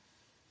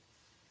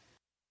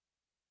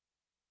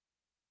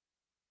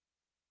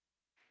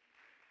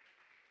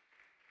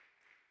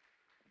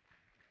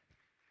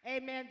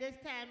Amen. At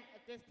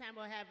this time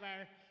we'll have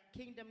our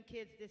Kingdom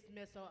Kids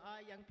dismissal. All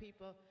young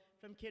people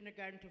from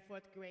kindergarten to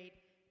fourth grade,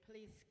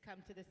 please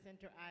come to the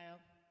center aisle.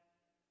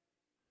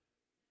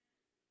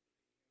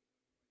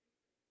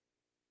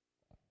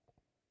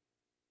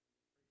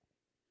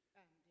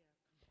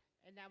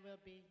 And now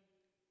will be,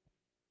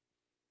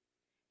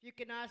 you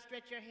can all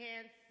stretch your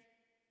hands,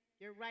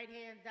 your right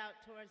hands out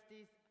towards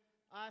these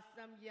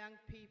awesome young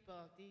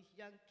people, these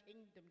young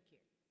Kingdom Kids.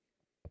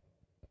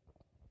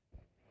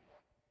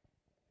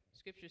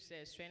 Scripture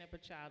says, train up a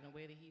child in the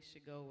way that he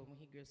should go, and when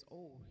he grows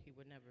old, he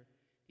would never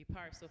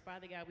depart. So,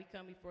 Father God, we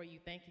come before you,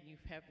 thanking you,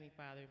 Heavenly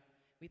Father.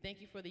 We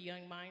thank you for the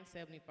young minds,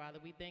 Heavenly Father.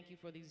 We thank you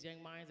for these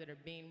young minds that are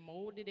being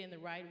molded in the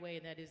right way,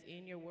 and that is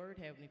in your word,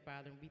 Heavenly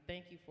Father. And we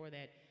thank you for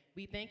that.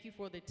 We thank you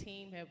for the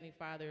team, Heavenly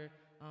Father.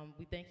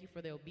 We thank you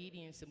for their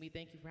obedience, and we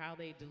thank you for how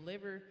they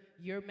deliver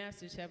your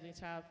message, Heavenly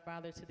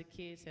Father, to the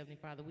kids, Heavenly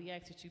Father. We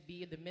ask that you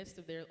be in the midst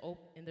of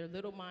in their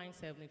little minds,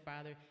 Heavenly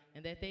Father,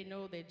 and that they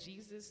know that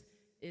Jesus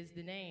is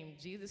the name.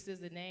 Jesus is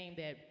the name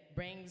that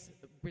brings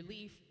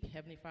relief,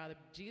 Heavenly Father.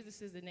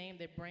 Jesus is the name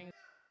that brings.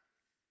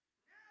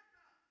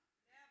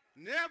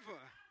 Never,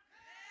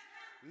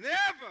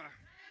 never,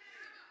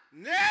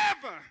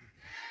 never,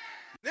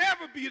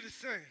 never be the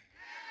same.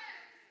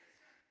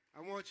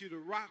 I want you to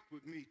rock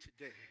with me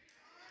today.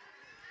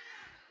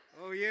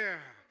 Oh, yeah.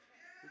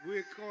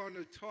 We're going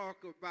to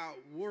talk about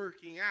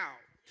working out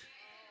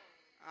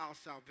our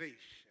salvation.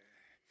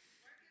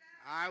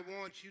 I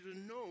want you to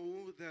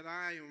know that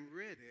I am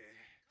ready.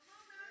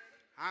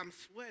 I'm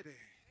sweaty.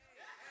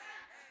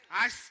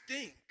 I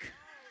stink.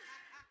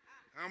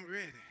 I'm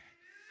ready.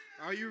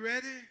 Are you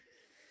ready?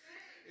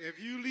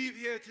 If you leave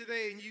here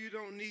today and you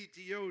don't need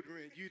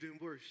deodorant, you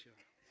didn't worship.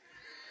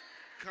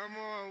 Come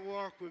on,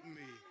 walk with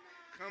me.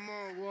 Come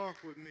on,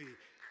 walk with me.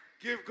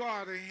 Give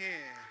God a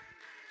hand.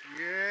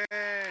 Yeah.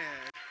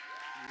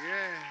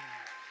 Yeah.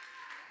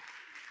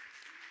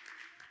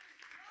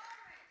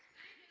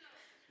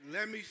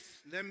 Let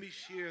me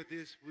share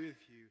this with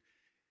you.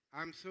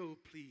 I'm so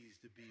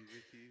pleased to be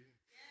with you.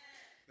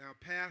 Now,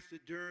 Pastor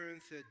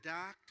Duran said,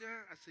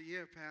 Doctor? I said,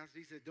 yeah, Pastor.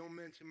 He said, don't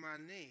mention my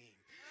name.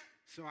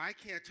 So I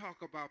can't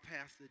talk about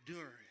Pastor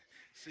Duran.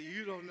 So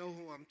you don't know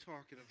who I'm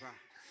talking about.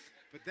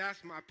 But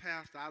that's my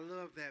pastor. I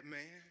love that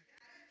man.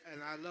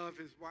 And I love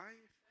his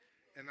wife.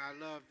 And I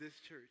love this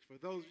church. For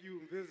those of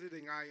you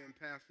visiting, I am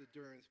Pastor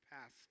Duran's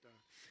pastor.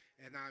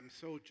 And I'm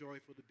so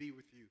joyful to be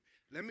with you.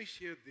 Let me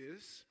share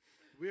this.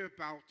 We're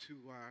about to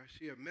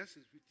share a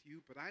message with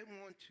you, but I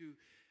want to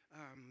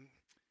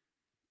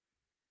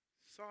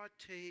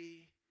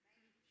saute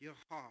your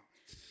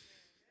hearts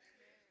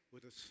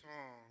with a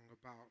song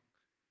about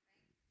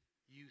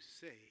You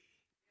Say.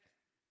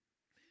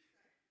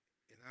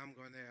 And I'm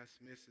going to ask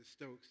Mrs.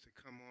 Stokes to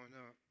come on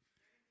up,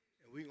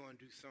 and we're going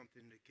to do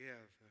something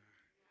together.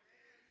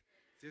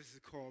 This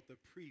is called the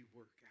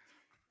pre-workout.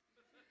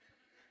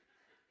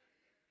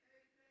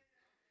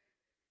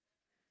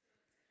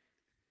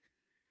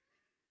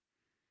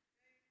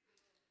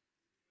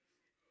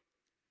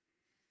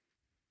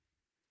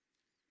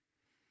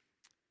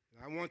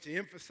 I want to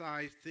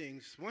emphasize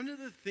things. One of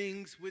the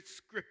things with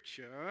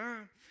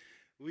Scripture,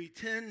 we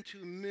tend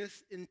to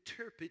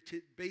misinterpret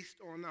it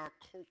based on our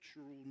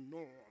cultural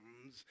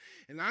norms.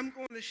 And I'm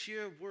going to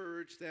share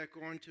words that are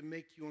going to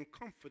make you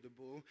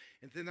uncomfortable,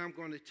 and then I'm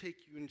going to take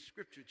you in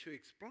Scripture to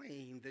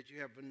explain that you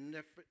have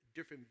a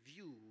different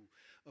view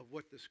of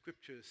what the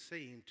Scripture is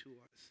saying to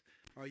us.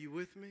 Are you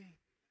with me?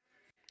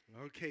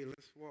 Okay,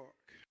 let's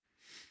walk.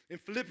 In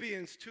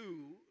Philippians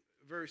 2,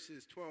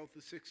 verses 12 to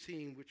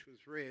 16, which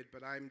was read,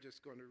 but I'm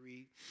just going to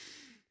read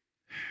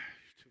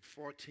to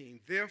 14.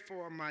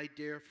 Therefore, my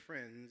dear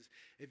friends,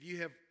 if you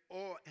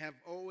have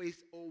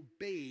always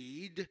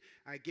obeyed,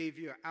 I gave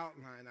you an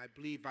outline. I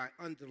believe I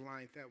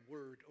underlined that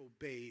word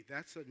obey.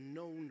 That's a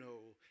no-no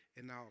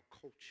in our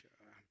culture.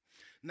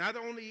 Not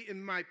only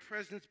in my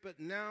presence, but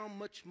now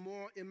much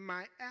more in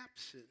my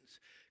absence.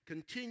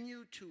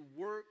 Continue to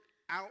work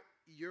out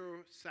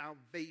your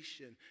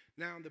salvation.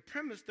 Now, the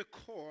premise, the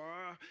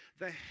core,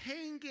 the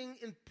hanging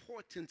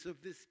importance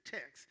of this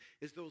text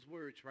is those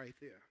words right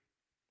there.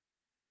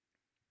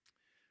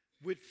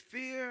 With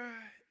fear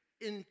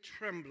and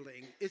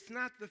trembling. It's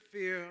not the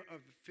fear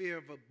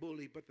of a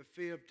bully, but the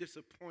fear of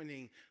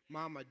disappointing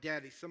mama,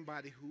 daddy,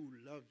 somebody who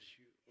loves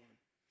you.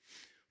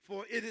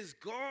 For it is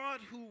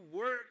God who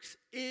works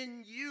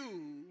in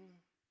you.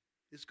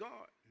 It's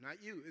God,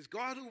 not you. It's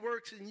God who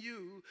works in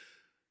you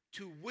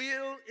to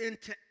will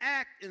and to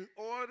act in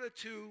order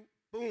to,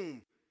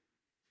 boom,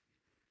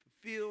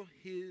 fulfill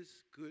his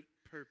good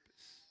purpose.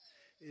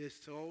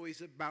 It's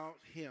always about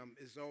him.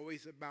 It's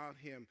always about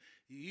him.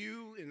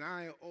 You and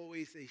I are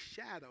always a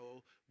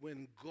shadow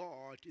when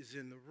God is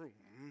in the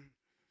room.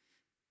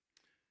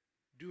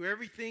 Do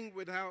everything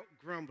without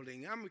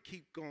grumbling. I'm going to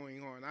keep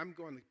going on. I'm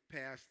going to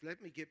pass.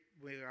 Let me get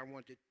where I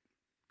want to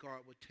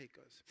God would take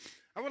us.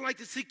 I would like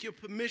to seek your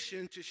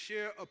permission to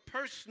share a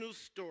personal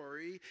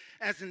story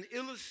as an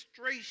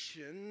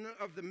illustration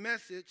of the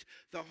message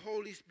the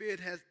Holy Spirit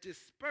has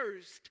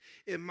dispersed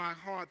in my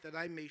heart that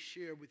I may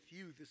share with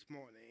you this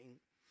morning.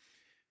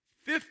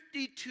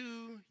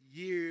 52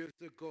 years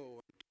ago,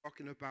 I'm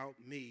talking about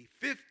me,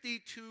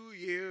 52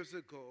 years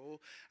ago,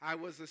 I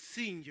was a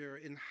senior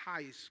in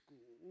high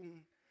school.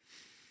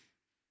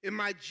 In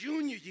my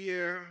junior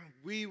year,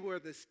 we were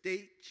the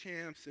state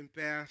champs in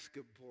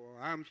basketball.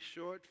 I'm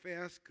short,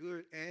 fast,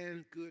 good,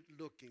 and good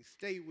looking.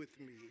 Stay with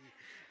me.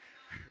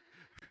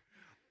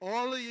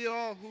 All of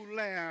y'all who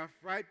laugh,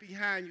 right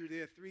behind you,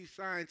 there are 3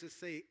 signs that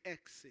say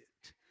exit.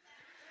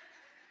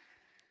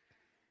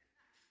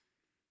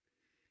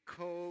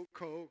 Cold,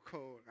 cold,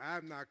 cold.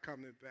 I'm not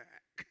coming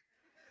back.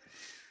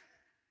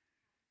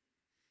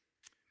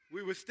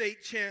 We were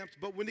state champs,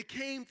 but when it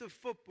came to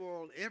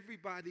football,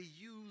 everybody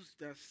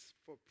used us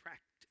for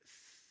practice.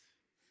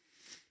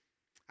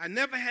 I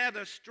never had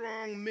a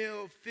strong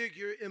male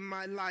figure in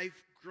my life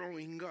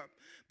growing up,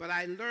 but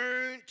I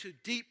learned to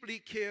deeply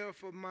care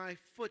for my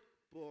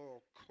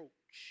football coach.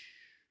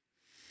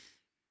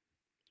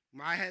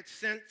 I had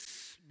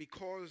sense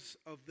because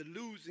of the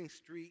losing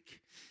streak.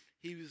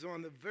 He was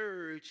on the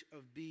verge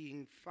of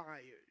being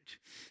fired.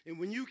 And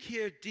when you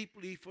care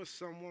deeply for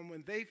someone,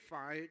 when they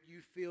fired, you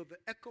feel the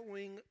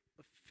echoing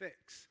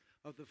effects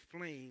of the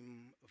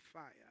flame of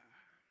fire.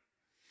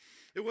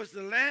 It was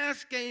the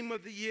last game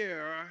of the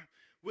year.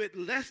 With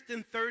less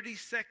than 30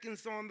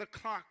 seconds on the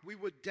clock, we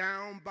were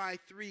down by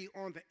 3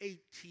 on the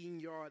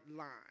 18-yard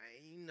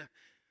line.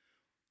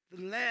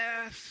 The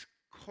last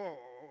call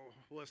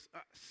was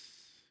us.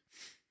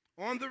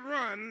 On the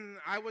run,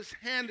 I was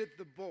handed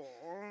the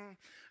ball.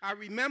 I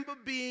remember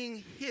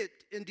being hit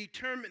and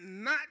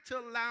determined not to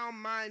allow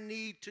my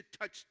knee to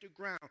touch the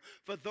ground.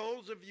 For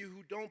those of you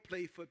who don't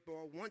play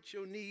football, once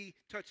your knee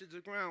touches the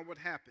ground, what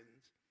happens?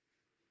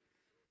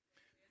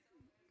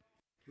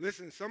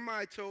 Listen,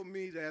 somebody told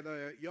me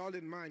that y'all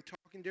didn't mind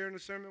talking during the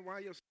sermon. Why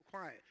are you so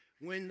quiet?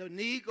 When the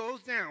knee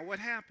goes down, what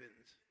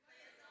happens?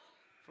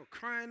 For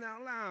crying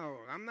out loud.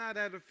 I'm not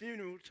at a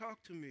funeral.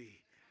 Talk to me.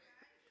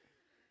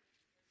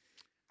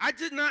 I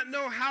did not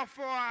know how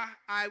far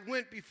I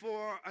went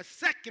before a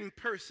second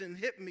person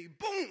hit me.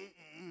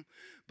 Boom!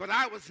 But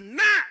I was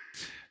not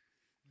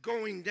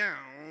going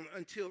down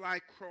until I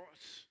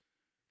crossed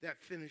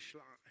that finish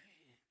line.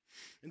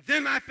 And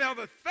then I felt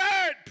a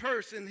third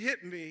person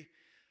hit me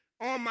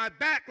on my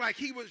back like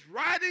he was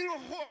riding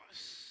a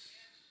horse.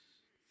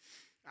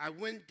 I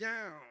went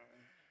down.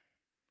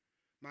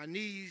 My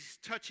knees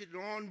touched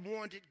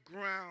unwanted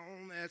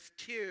ground as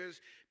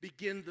tears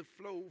began to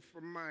flow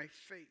from my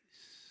face.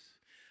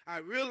 I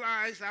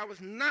realized I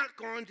was not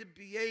going to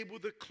be able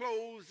to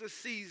close the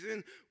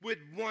season with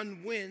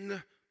 1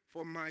 win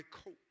for my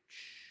coach.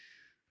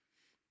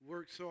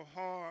 Worked so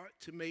hard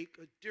to make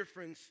a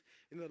difference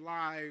in the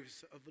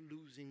lives of a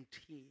losing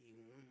team.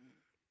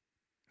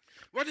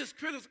 What is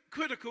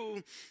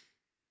critical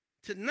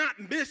to not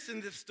miss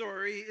in this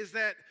story is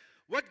that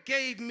what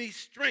gave me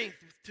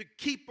strength to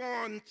keep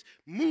on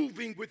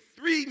moving with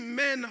 3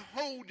 men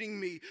holding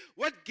me?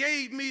 What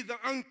gave me the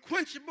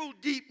unquenchable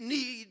deep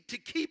need to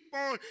keep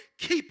on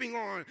keeping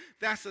on?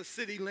 That's a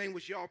city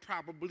language y'all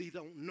probably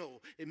don't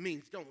know. It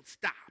means don't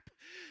stop.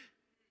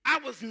 I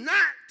was not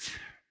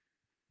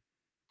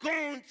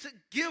going to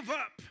give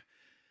up.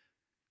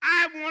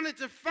 I wanted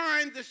to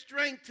find the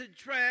strength to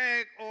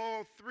drag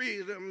all 3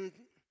 of them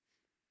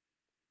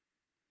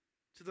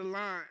to the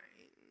line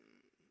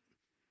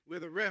where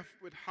the ref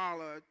would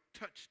holler,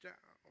 touchdown.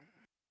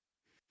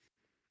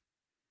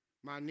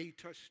 My knee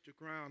touched the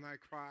ground. I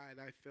cried.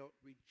 I felt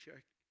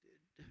rejected,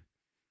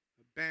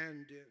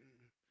 abandoned,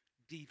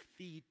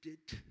 defeated.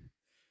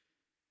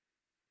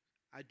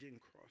 I didn't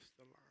cross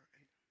the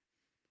line.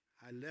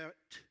 I let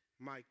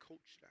my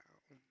coach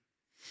down.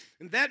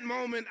 In that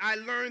moment, I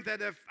learned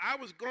that if I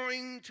was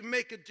going to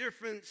make a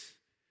difference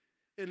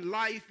in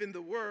life, in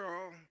the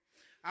world,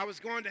 I was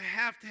going to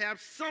have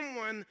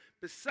someone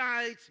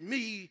besides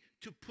me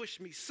to push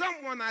me,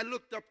 someone I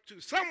looked up to,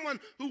 someone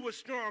who was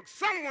strong,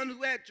 someone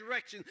who had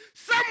direction,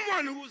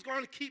 someone who was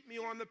going to keep me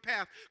on the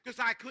path, because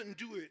I couldn't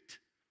do it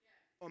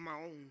on my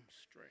own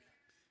strength.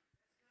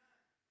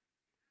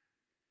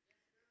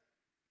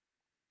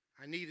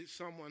 I needed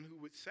someone who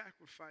would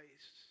sacrifice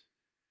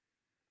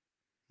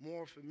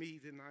more for me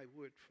than I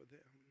would for them.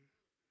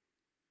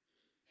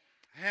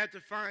 I had to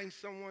find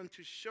someone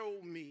to show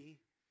me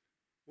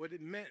what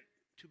it meant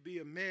to be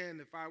a man,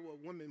 if I were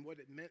a woman, what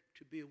it meant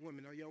to be a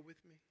woman. Are y'all with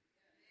me?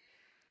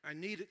 I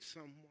needed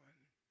someone.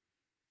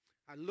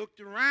 I looked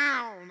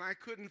around. I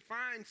couldn't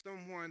find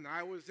someone.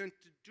 I was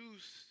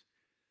introduced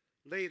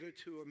later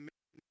to a man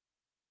named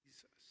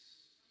Jesus.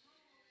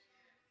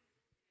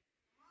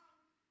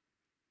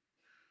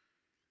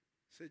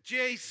 Said,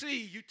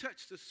 JC, you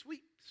touched a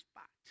sweet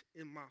spot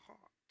in my heart.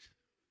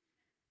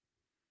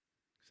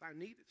 Because I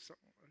needed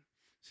someone.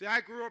 See,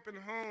 I grew up in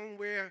a home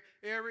where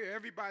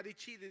everybody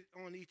cheated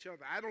on each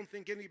other. I don't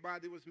think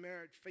anybody was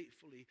married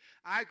faithfully.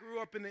 I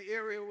grew up in an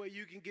area where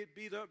you can get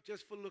beat up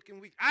just for looking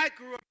weak. I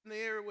grew up in the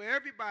area where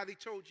everybody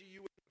told you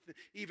you were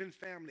nothing, even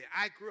family.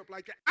 I grew up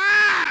like that.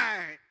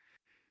 I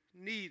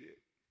needed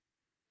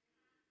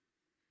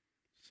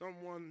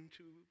someone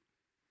to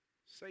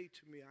say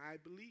to me, I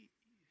believe.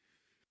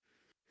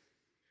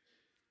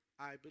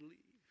 I believe.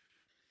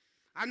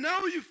 I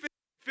know you finished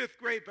fifth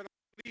grade, but I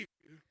believe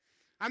you.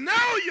 I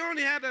know you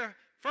only had a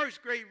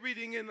first grade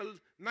reading in the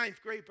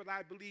ninth grade, but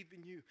I believe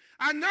in you.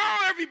 I know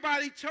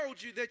everybody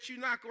told you that you're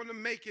not going to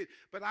make it,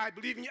 but I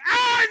believe in you.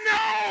 I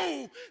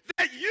know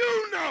that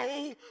you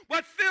know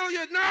what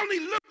failure not only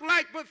look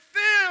like, but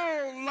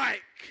feel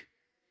like.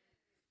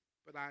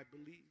 But I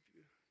believe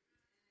you.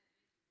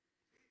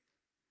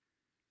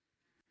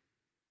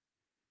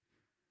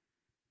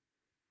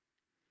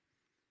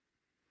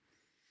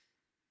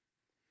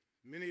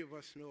 Many of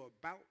us know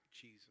about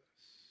Jesus,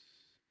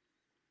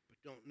 but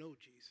don't know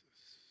Jesus.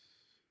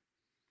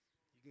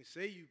 You can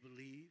say you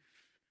believe.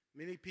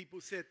 Many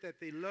people said that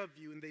they love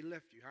you and they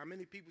left you. How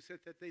many people said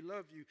that they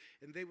love you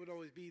and they would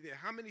always be there?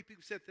 How many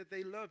people said that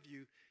they love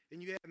you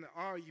and you had an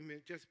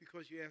argument just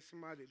because you asked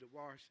somebody to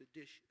wash the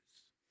dishes?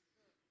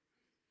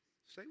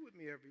 Stay with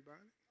me,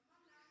 everybody.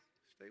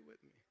 Stay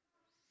with me.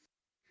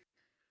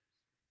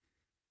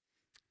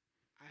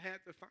 I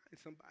had to find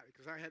somebody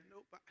because I had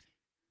nobody.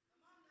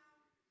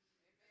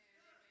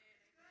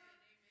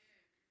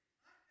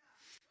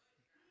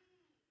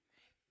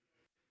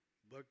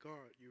 But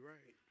God, you're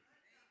right.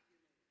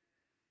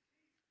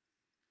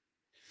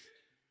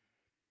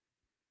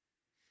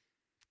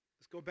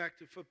 Let's go back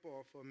to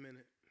football for a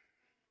minute.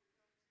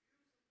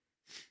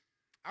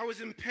 I was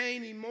in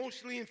pain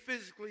emotionally and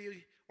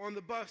physically on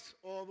the bus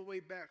all the way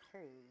back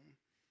home.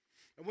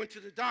 I went to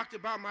the doctor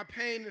about my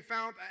pain and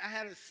found I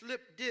had a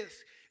slipped disc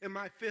in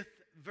my fifth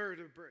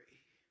vertebrae.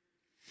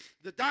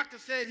 The doctor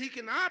said he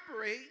can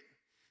operate,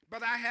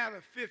 but I had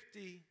a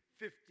 50-50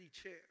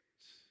 chance.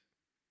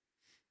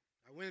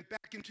 I went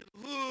back into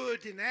the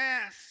hood and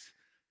asked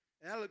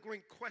an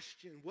eloquent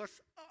question,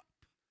 what's up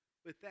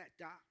with that,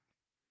 doc?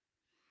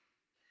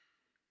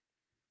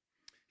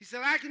 He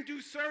said, I can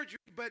do surgery,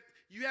 but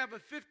you have a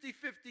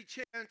 50-50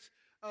 chance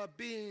of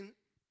being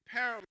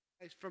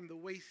paralyzed from the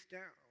waist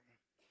down.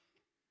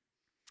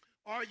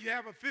 Or you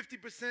have a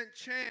 50%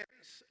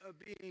 chance of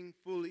being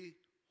fully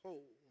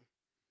whole.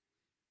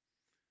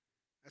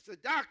 I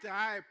said, doctor,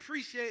 I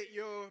appreciate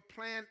your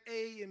plan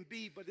A and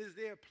B, but is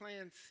there a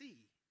plan C?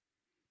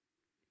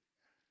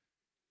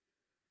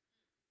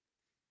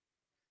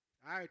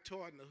 I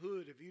taught in the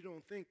hood, if you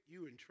don't think,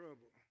 you're in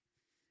trouble.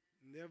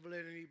 Never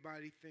let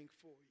anybody think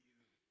for you.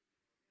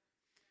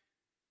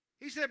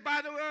 He said,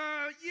 by the way,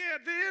 yeah,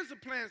 there is a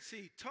plan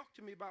C. Talk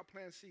to me about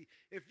plan C.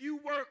 If you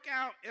work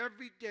out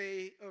every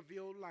day of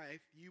your life,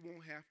 you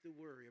won't have to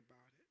worry about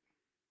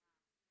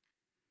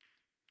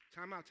it.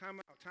 Time out, time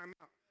out, time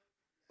out.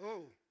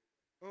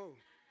 Oh.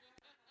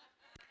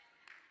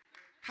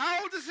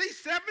 How old is he,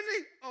 70?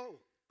 Oh.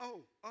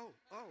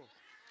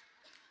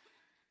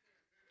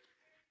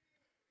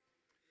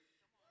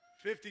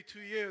 52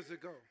 years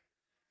ago.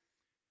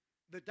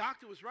 The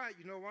doctor was right.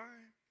 You know why?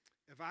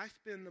 If I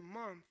spend a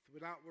month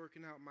without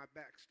working out, my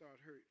back start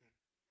hurting.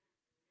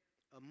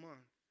 A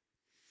month.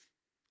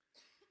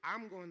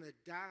 I'm going to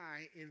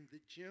die in the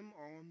gym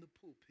or on the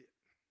pulpit.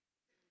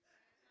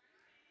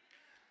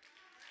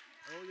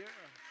 Oh, yeah.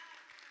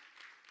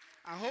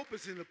 I hope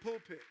it's in the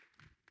pulpit.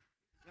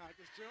 No, I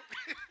just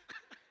joke.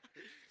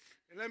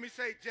 And let me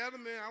say,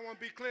 gentlemen, I want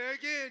to be clear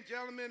again.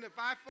 Gentlemen, if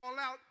I fall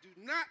out, do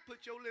not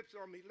put your lips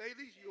on me.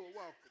 Ladies, you are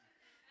welcome.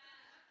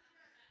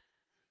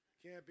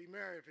 Can't be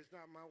married if it's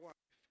not my wife.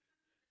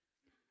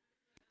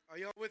 Are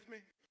y'all with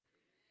me?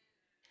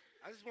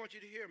 I just want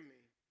you to hear me.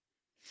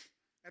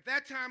 At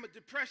that time, a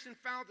depression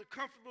found a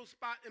comfortable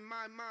spot in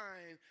my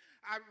mind.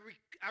 I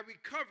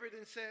recovered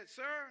and said,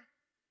 sir,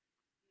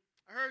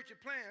 I heard your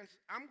plans.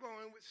 I'm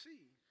going with C.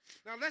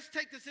 Now let's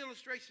take this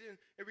illustration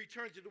and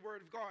return to the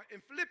Word of God.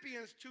 In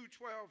Philippians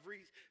 2:12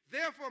 reads,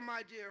 therefore,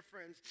 my dear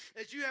friends,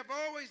 as you have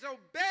always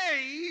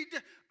obeyed,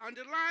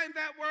 underline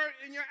that word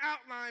in your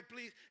outline,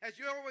 please, as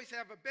you always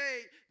have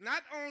obeyed,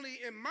 not only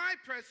in my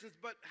presence,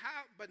 but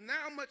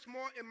now much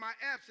more in my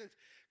absence,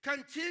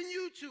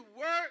 continue to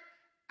work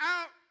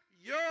out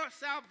your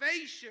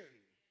salvation.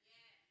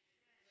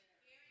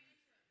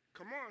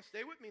 Come on,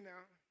 stay with me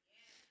now.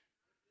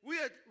 We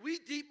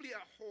deeply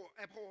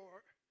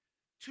abhor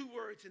two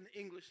words in the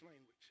English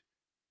language.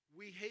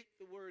 We hate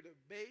the word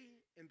obey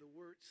and the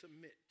word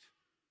submit.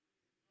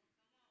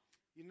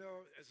 You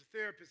know, as a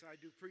therapist, I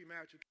do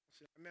premarital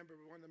counseling. I remember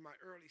one of my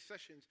early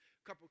sessions,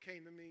 a couple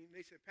came to me and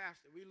they said,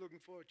 Pastor, we're looking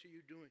forward to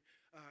you doing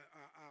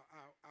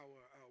our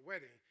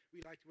wedding.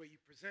 We like the way you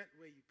present,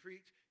 the way you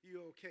preach.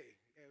 You okay?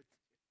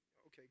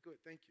 Okay,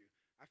 good, thank you.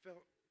 I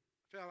felt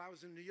I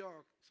was in New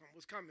York, something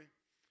was coming.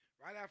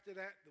 Right after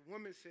that, the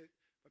woman said,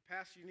 but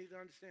Pastor, you need to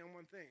understand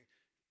one thing.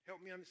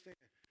 Help me understand.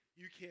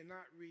 You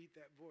cannot read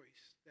that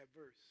verse.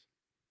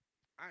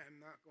 I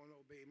am not going to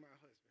obey my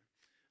husband.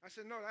 I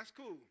said, no, that's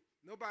cool.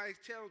 Nobody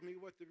tells me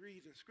what to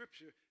read in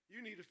Scripture. You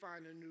need to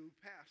find a new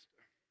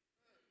pastor.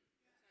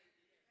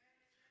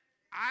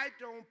 I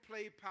don't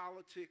play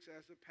politics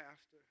as a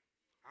pastor.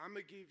 I'm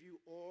going to give you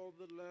all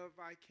the love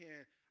I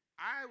can.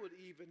 I would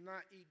even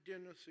not eat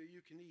dinner so you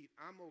can eat.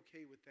 I'm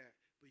okay with that.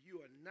 But you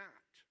are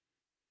not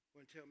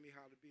going to tell me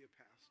how to be a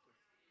pastor.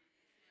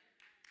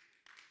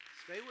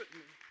 Stay with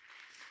me.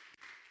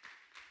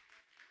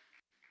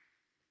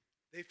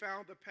 They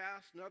found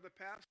another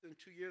pastor, and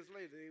 2 years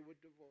later they were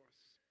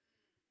divorced.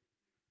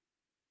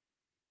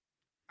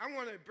 I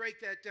want to break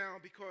that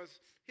down because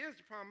here's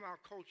the problem in our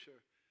culture.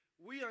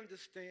 We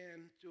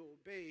understand to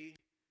obey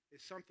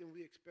is something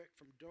we expect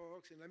from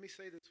dogs. And let me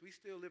say this, we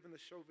still live in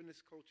a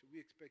chauvinist culture. We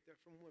expect that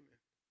from women.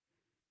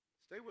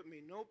 Stay with me.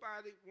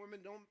 Nobody,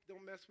 women, don't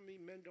mess with me.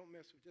 Men don't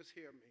mess with me. Just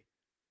hear me.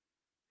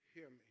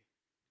 Hear me.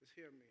 Just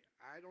hear me.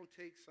 I don't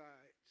take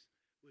sides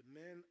with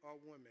men or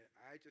women.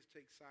 I just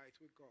take sides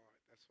with God.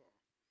 That's all.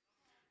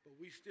 But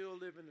we still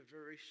live in a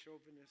very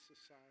chauvinist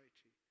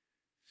society.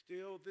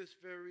 Still this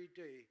very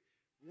day,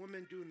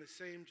 women doing the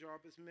same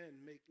job as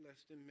men make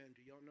less than men.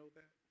 Do y'all know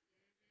that?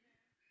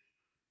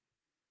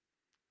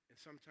 And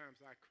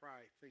sometimes I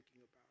cry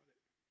thinking about it.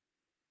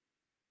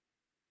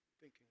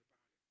 Thinking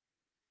about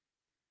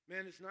it.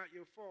 Man, it's not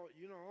your fault.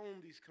 You don't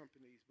own these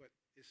companies, but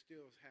it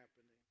still is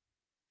happening.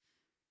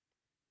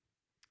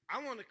 I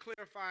want to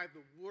clarify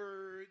the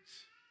words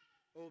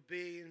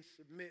obey and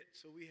submit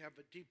so we have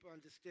a deeper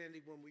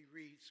understanding when we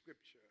read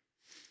Scripture.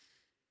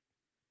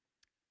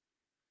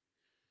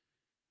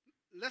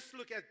 Let's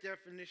look at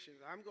definitions.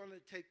 I'm going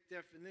to take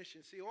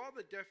definitions. See, all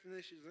the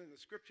definitions in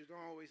the Scripture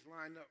don't always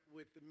line up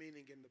with the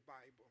meaning in the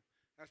Bible.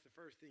 That's the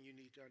first thing you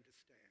need to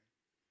understand.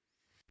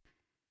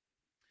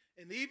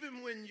 And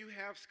even when you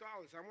have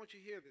scholars, I want you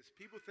to hear this.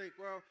 People think,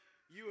 well,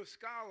 you're a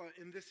scholar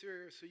in this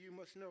area, so you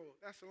must know.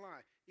 That's a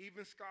lie.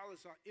 Even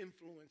scholars are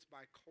influenced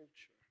by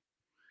culture.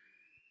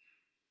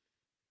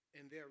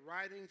 And their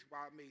writings,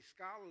 while made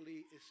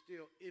scholarly, is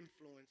still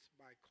influenced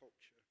by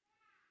culture.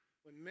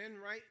 When men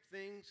write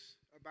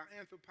things about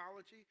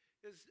anthropology,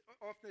 there's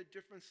often a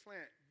different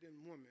slant than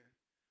women.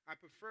 I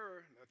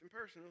prefer, nothing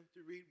personal,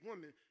 to read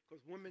women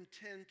because women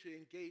tend to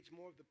engage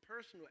more of the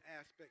personal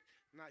aspect,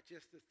 not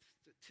just the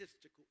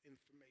statistical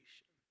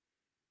information.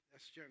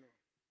 That's general.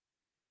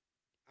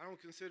 I don't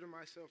consider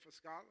myself a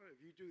scholar. If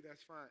you do,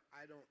 that's fine.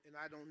 I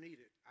don't need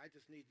it. I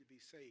just need to be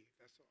saved.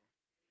 That's all.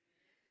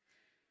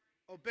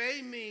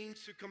 Obey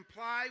means to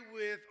comply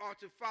with or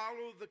to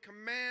follow the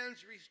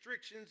commands,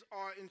 restrictions,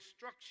 or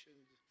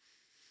instructions.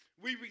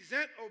 We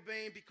resent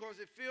obeying because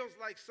it feels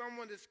like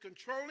someone is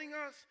controlling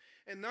us,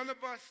 and none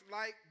of us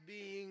like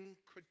being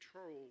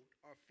controlled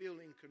or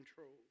feeling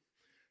controlled.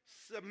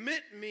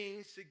 Submit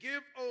means to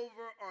give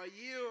over or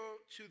yield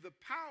to the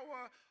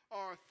power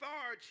or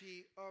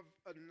authority of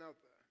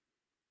another.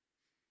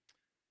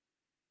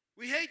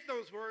 We hate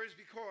those words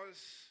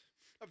because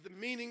of the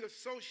meaning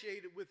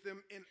associated with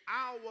them in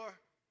our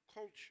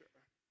culture.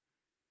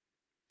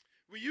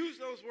 We use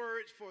those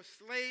words for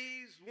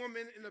slaves,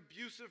 women in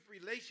abusive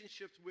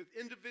relationships with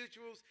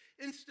individuals,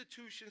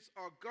 institutions,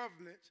 or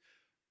governments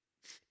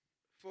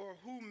for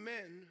whom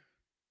men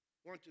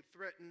want to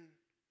threaten,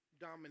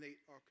 dominate,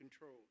 or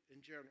control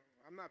in general.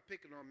 I'm not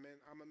picking on men.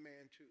 I'm a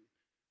man too.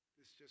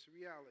 It's just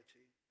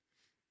reality.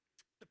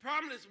 The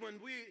problem is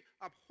when we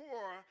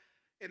abhor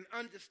and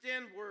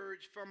understand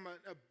words from an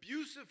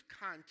abusive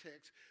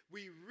context,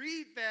 we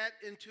read that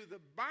into the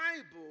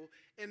Bible,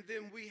 and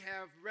then we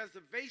have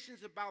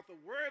reservations about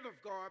the Word of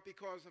God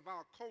because of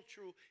our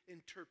cultural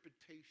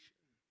interpretation.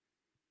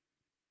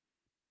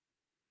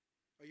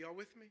 Are y'all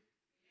with me?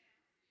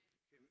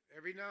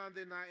 Every now and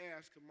then I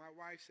ask, and my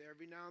wife said,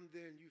 every now and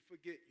then you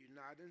forget you're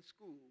not in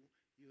school,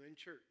 you're in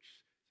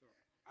church. So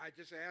I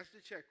just asked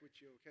to check with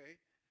you, okay?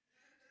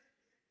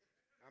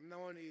 I'm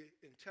not only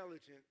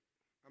intelligent,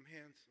 I'm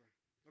handsome.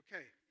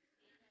 Okay.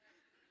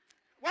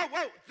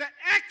 Whoa, the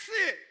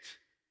exit!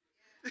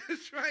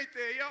 It's right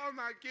there. Y'all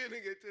not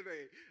getting it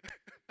today.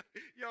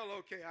 Y'all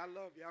okay. I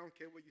love you. I don't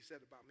care what you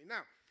said about me.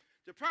 Now,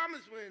 the problem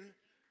is when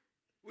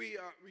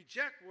we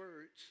reject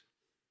words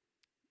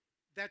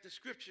that the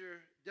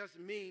Scripture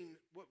doesn't mean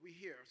what we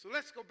hear. So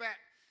let's go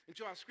back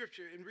into our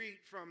Scripture and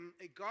read from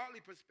a godly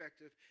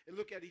perspective and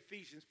look at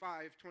Ephesians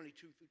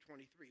 5:22 through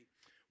 23.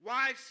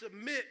 Wives,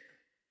 submit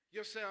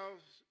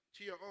yourselves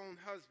to your own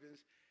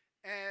husbands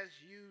as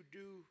you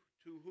do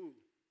to who?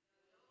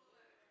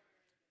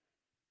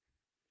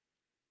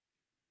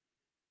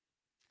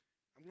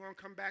 I'm going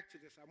to come back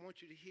to this. I want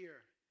you to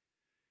hear.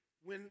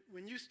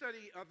 When you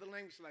study other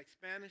languages like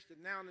Spanish, the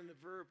noun and the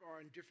verb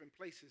are in different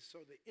places,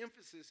 so the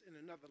emphasis in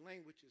another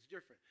language is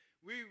different.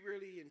 We're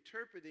really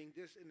interpreting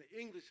this in the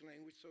English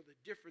language, so the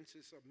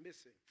differences are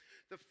missing.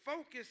 The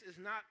focus is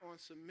not on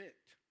submit,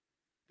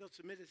 though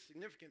submit is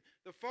significant.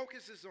 The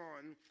focus is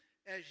on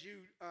as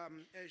you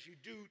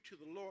do to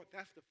the Lord.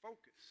 That's the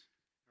focus.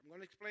 I'm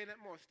going to explain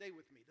that more. Stay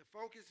with me. The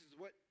focus is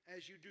what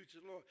as you do to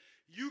the Lord.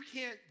 You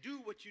can't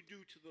do what you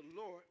do to the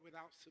Lord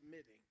without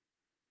submitting.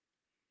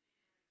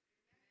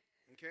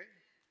 Okay?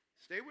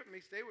 Stay with me,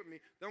 stay with me.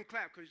 Don't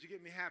clap because you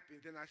get me happy.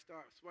 Then I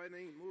start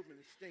sweating,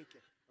 moving, and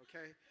stinking,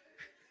 okay?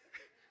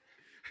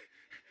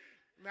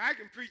 Now, I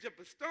can preach up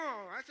a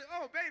storm. I say,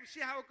 oh, baby,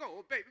 see how it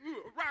go. Oh, baby,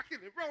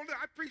 rocking and rolling.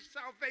 I preach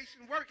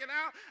salvation, working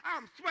out.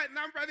 I'm sweating.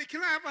 I'm ready. Can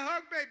I have a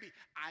hug, baby?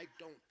 I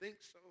don't think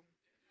so.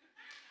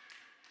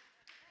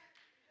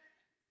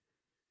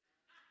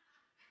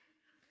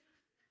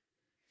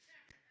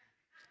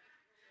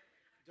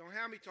 Don't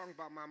have me talking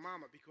about my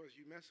mama because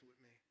you messing with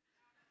me.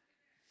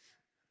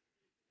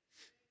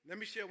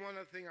 Let me share one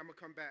other thing. I'm going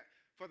to come back.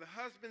 For the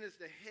husband is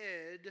the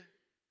head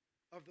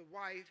of the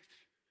wife.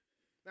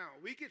 Now,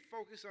 we get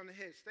focused on the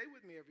head. Stay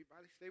with me,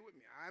 everybody. Stay with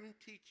me. I'm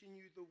teaching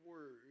you the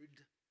word.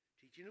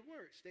 Teaching the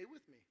word. Stay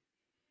with me.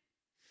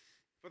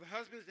 For the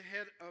husband is the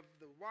head of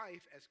the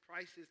wife as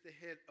Christ is the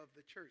head of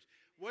the church.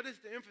 What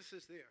is the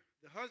emphasis there?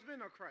 The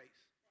husband or Christ?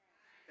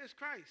 It's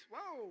Christ.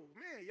 Whoa,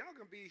 man, y'all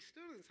going to be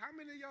students. How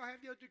many of y'all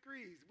have your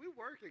degrees? We're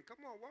working.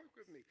 Come on, work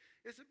with me.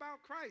 It's about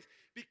Christ.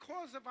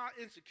 Because of our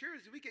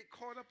insecurities, we get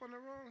caught up on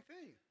the wrong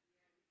thing.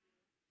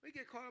 We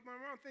get caught up on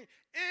the wrong thing.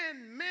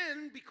 And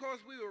men,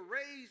 because we were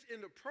raised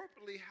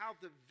inappropriately how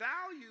to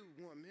value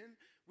women,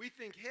 we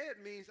think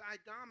head means I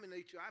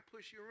dominate you. I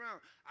push you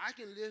around. I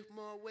can lift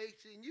more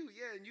weights than you.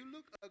 Yeah, and you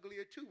look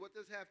uglier too. What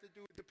does it have to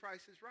do with the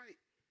Price is Right?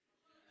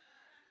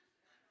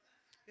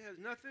 It has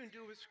nothing to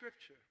do with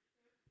Scripture.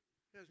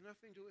 It has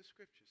nothing to do with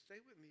Scripture. Stay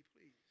with me,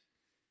 please.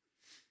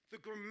 The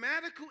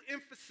grammatical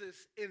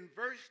emphasis in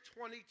verse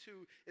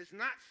 22 is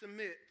not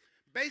submit.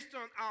 Based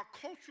on our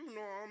cultural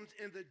norms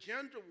in the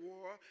gender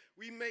war,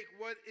 we make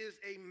what is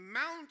a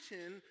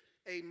mountain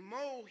a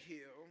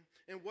molehill,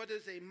 and what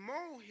is a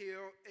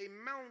molehill a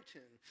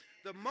mountain.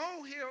 The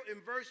molehill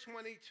in verse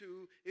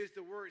 22 is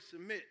the word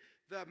submit.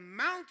 The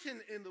mountain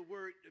in the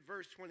word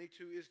verse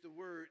 22 is the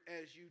word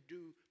as you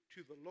do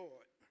to the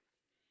Lord.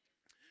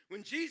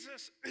 When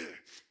Jesus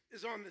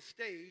is on the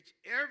stage,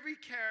 every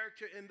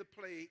character in the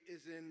play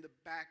is in the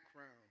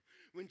background.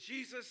 When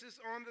Jesus is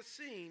on the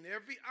scene,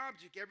 every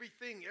object,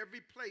 everything,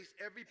 every place,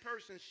 every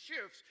person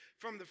shifts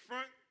from the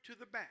front to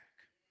the back.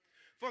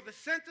 For the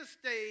center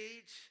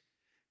stage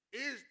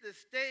is the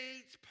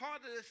stage,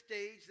 part of the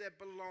stage that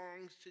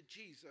belongs to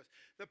Jesus.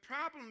 The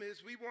problem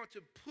is we want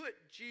to put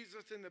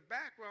Jesus in the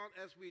background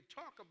as we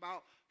talk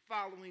about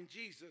following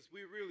Jesus.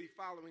 We're really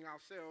following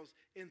ourselves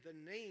in the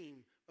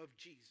name of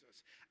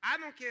Jesus. I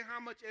don't care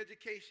how much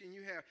education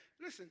you have.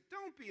 Listen,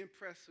 don't be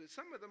impressed with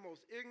some of the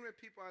most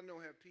ignorant people I know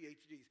have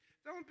PhDs.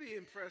 Don't be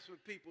impressed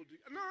with people.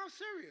 No, I'm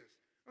serious.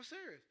 I'm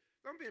serious.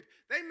 Don't be.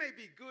 They may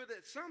be good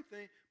at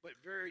something, but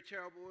very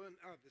terrible in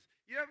others.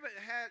 You ever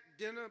had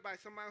dinner by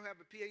somebody who have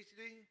a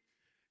PhD?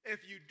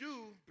 If you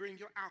do,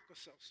 bring your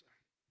Alka-Seltzer.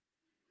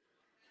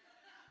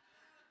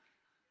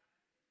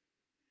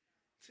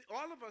 See,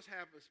 all of us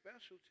have a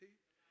specialty.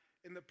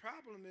 And the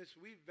problem is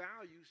we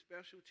value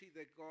specialty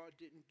that God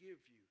didn't give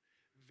you.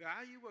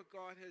 Value what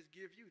God has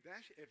given you.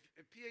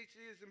 If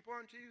PhD is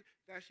important to you,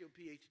 that's your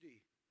PhD.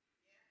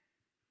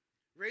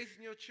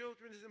 Raising your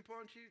children is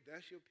important to you,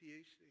 that's your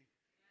PhD.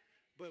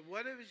 But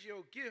whatever is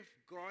your gift,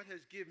 God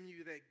has given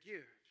you that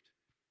gift.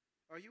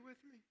 Are you with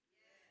me?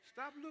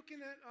 Stop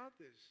looking at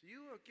others.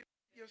 You are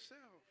gifted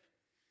yourself.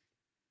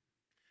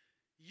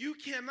 You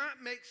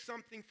cannot make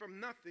something from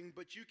nothing,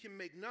 but you can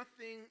make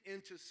nothing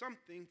into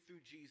something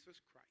through Jesus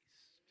Christ.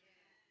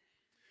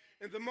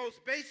 And the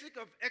most basic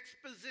of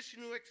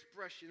expositional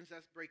expressions,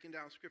 that's breaking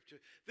down Scripture.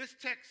 This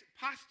text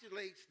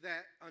postulates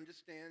that,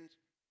 understands,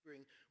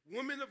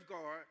 woman of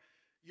God,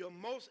 your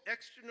most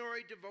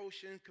extraordinary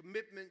devotion,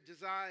 commitment,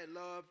 desire,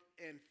 love,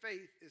 and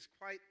faith is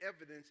quite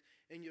evident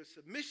in your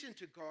submission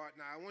to God.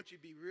 Now, I want you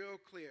to be real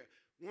clear.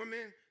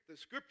 Women, the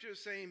Scripture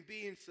is saying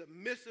being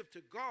submissive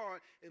to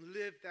God and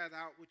live that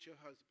out with your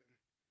husband.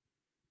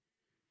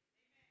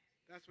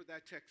 That's what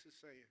that text is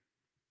saying.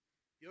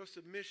 Your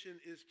submission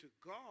is to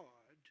God,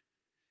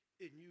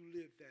 and you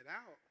live that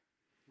out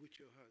with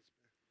your husband.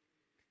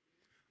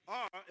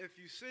 Or if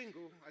you're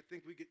single, I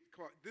think we get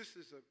caught. This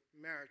is a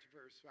marriage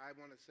verse, so I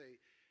want to say,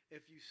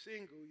 if you're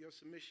single, your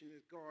submission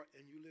is God,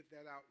 and you live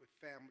that out with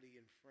family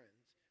and friends.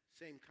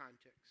 Same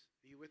context.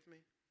 Are you with me?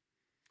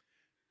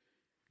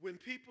 When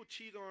people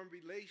cheat on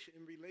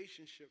in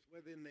relationships,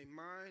 whether in their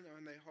mind or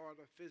in their heart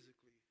or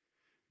physically,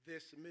 they're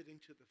submitting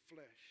to the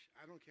flesh.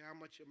 I don't care how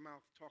much your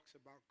mouth talks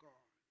about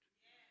God.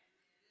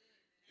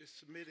 It's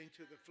submitting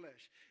to the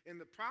flesh. And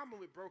the problem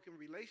with broken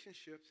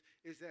relationships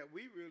is that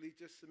we really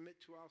just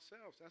submit to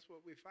ourselves. That's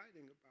what we're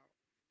fighting about.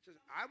 Just,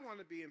 I want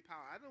to be in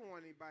power. I don't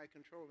want anybody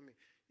controlling me.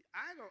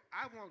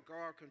 I want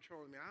God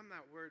controlling me. I'm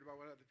not worried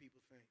about what other people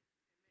think.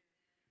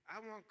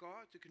 I want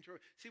God to control.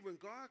 See, when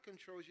God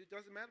controls you, it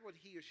doesn't matter what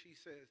he or she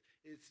says.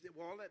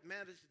 All that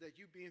matters is that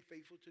you being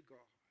faithful to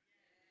God.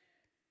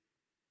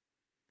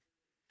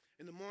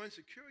 And the more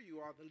insecure you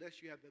are, the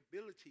less you have the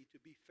ability to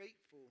be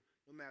faithful,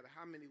 no matter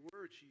how many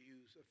words you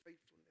use of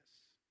faithfulness.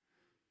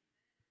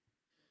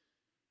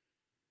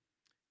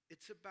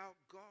 It's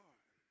about God.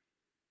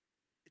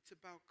 It's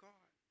about God.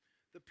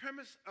 The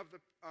premise of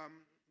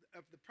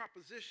the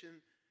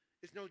proposition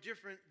is no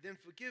different than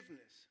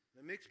forgiveness.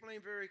 Let me explain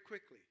very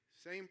quickly.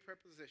 Same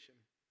preposition.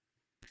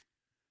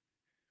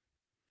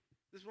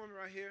 This woman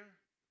right here,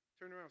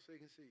 turn around so you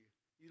can see you.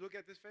 You look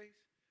at this face?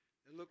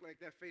 It look like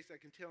that face that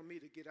can tell me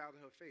to get out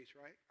of her face,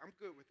 right? I'm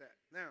good with that.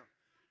 Now,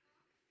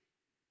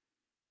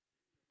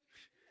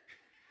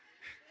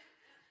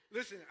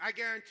 listen, I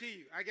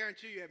guarantee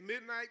you, at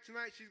midnight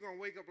tonight, she's going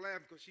to wake up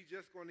laughing because she's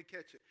just going to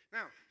catch it.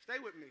 Now,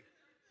 stay with me.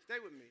 Stay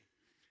with me.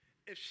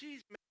 If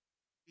she's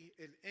mad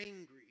and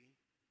angry,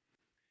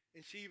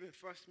 and she even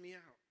fussed me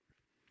out,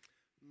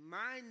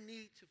 my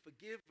need to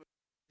forgive her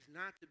is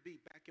not to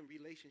be back in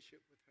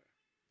relationship with her.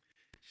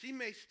 She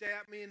may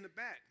stab me in the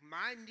back.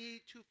 My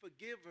need to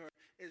forgive her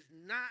is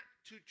not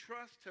to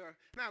trust her.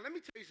 Now, let me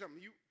tell you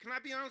something. Can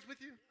I be honest with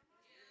you?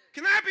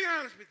 Can I be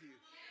honest with you?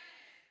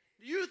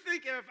 Do you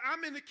think if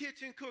I'm in the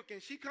kitchen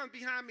cooking, she comes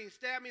behind me and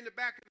stab me in the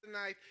back with the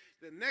knife,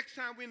 the next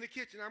time we're in the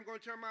kitchen, I'm going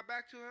to turn my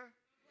back to her?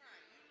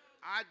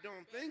 I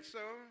don't think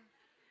so.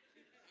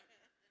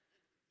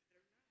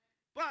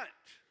 But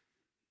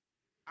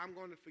I'm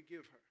going to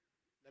forgive her.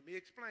 Let me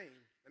explain.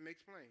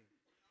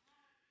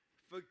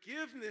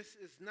 Forgiveness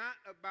is not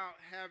about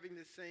having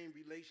the same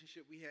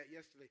relationship we had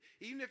yesterday.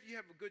 Even if you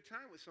have a good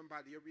time with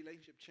somebody, your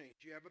relationship changed.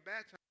 You have a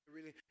bad time,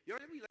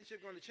 your relationship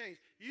is going to change.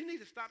 You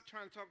need to stop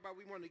trying to talk about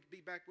we want to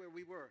be back where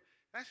we were.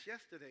 That's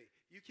yesterday.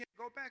 You can't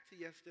go back to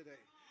yesterday.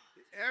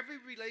 Every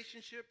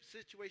relationship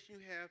situation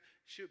you have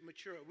should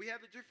mature. We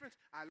have a difference.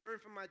 I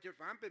learned from my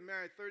difference. I've been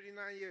married 39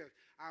 years.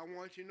 I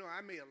want you to know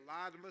I made a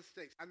lot of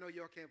mistakes. I know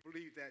y'all can't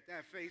believe that.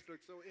 That face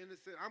looks so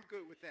innocent. I'm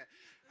good with that.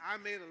 I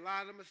made a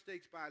lot of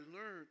mistakes, but I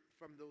learned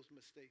from those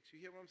mistakes.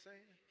 You hear what I'm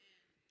saying?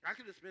 I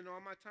could have spent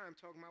all my time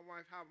talking to my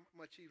wife how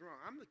much she's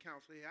wrong. I'm the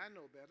counselor here. I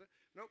know better.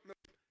 Nope.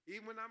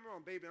 Even when I'm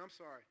wrong, baby, I'm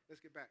sorry. Let's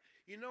get back.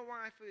 You know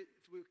why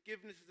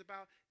forgiveness is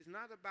about? It's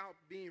not about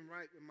being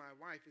right with my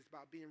wife. It's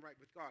about being right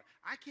with God.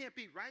 I can't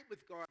be right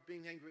with God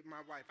being angry with my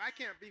wife. I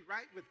can't be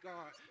right with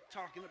God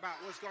talking about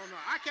what's going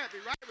on. I can't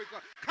be right with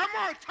God. Come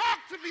on,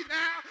 talk to me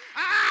now.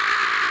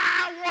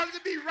 I want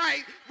to be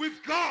right with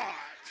God.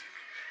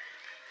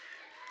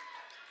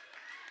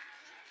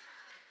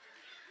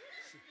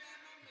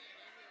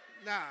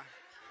 Nah.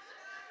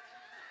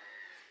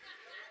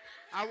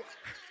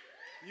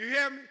 You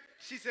hear me?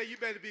 She said, you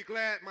better be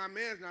glad my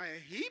man's not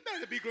here. He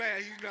better be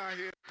glad he's not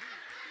here.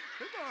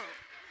 Come on.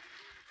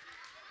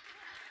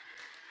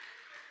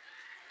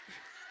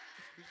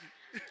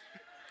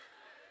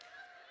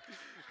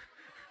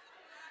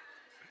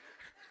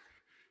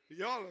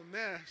 Y'all a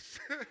mess.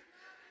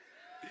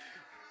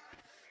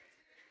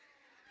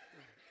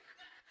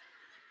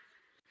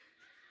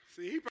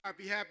 See, he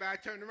probably be happy I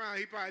turned around.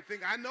 He probably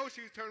think, I know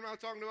she was turning around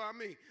talking about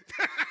me.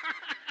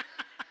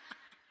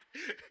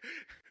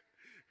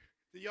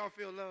 Do y'all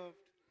feel loved?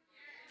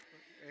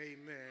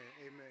 Amen.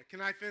 Amen. Can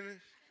I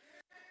finish?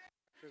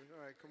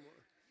 All right, come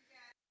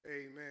on.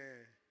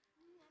 Amen.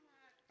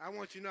 I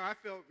want you to know I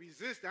felt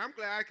resistant. I'm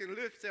glad I can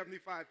lift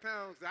 75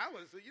 pounds. I had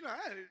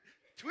to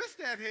twist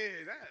that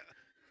head.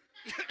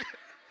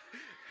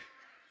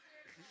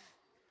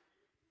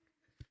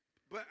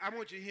 But I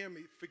want you to hear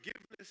me.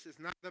 Forgiveness is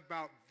not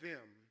about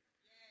them.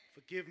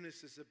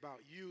 Forgiveness is about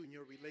you and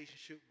your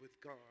relationship with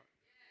God.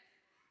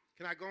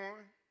 Can I go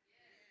on?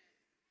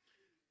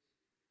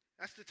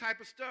 That's the type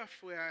of stuff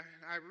where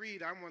I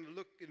read, I want to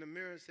look in the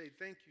mirror and say,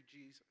 thank you,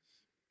 Jesus.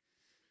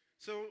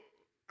 So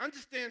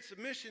understand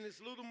submission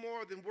is a little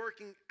more than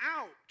working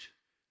out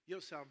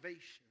your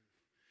salvation.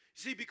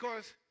 See,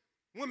 because,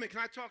 women, can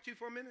I talk to you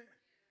for a minute?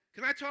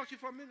 Can I talk to you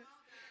for a minute?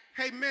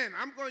 Hey, men,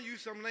 I'm going to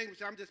use some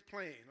language. I'm just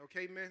playing,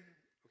 okay, men?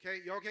 Okay,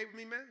 you okay with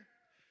me, men?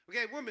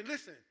 Okay, women,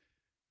 listen.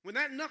 When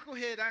that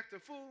knucklehead act a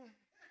fool,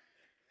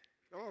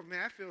 oh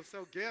man, I feel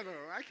so ghetto.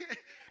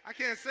 I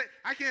can't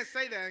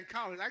say that in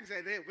college. I can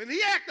say that when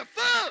he act a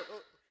fool.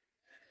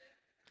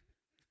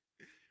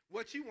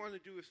 What you want to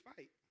do is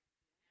fight.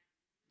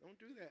 Don't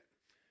do that.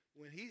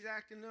 When he's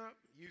acting up,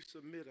 you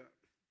submit up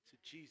to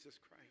Jesus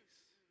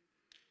Christ.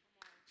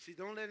 See,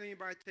 don't let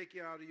anybody take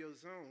you out of your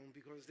zone,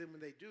 because then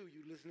when they do,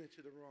 you're listening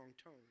to the wrong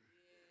tone.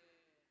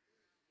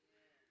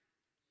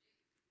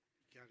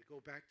 You got to go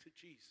back to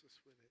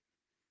Jesus with it.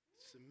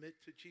 Submit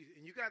to Jesus.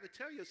 And you got to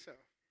tell yourself.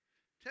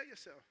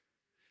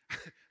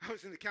 I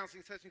was in the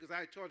counseling session because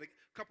I taught a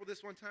couple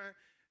this one time,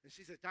 and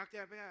she said,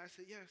 Dr. Abigail, I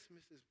said, yes,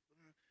 Mrs.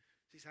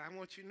 She said, I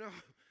want you to know,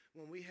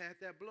 when we had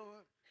that blow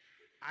up,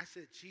 I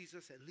said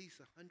Jesus at least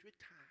 100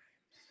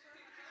 times.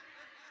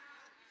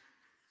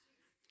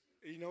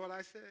 You know what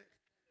I said?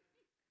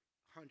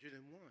 101.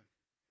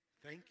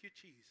 Thank you,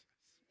 Jesus.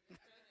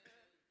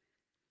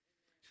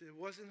 She said, it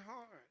wasn't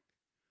hard.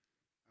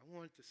 I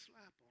wanted to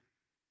slap him.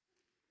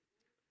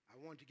 I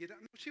wanted to get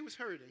out. No, she was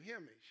hurting. Hear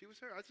me. She was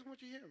hurting. I just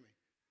want you to hear me.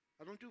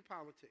 I don't do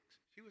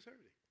politics. She was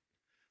hurting.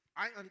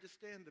 I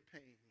understand the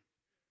pain.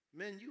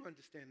 Men, you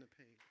understand the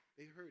pain.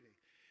 They're hurting.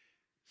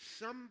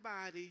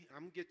 Somebody,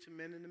 I'm going to get to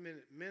men in a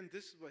minute. Men,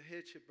 this is what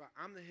headship is.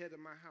 I'm the head of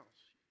my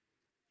house.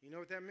 You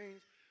know what that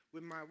means?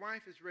 When my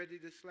wife is ready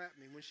to slap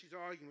me, when she's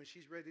arguing, when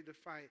she's ready to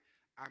fight,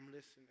 I'm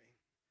listening.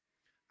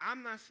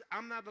 I'm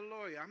not a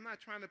lawyer. I'm not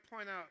trying to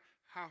point out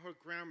how her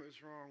grammar is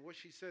wrong, what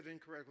she said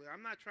incorrectly.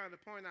 I'm not trying to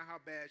point out how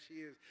bad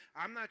she is.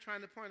 I'm not trying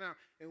to point out.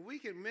 And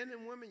we can, men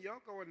and women, y'all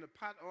go in the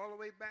pot all the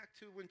way back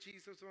to when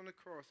Jesus was on the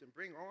cross and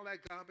bring all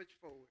that garbage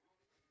forward.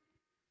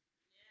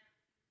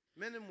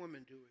 Men and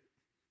women do it.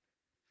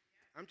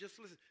 I'm just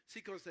listening.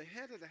 See, because the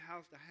head of the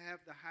house to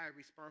have the high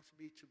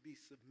responsibility to be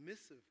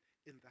submissive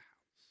in the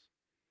house.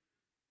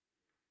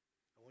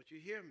 I want you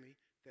to hear me.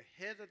 The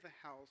head of the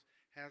house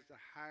has the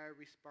higher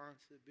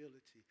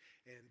responsibility,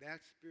 and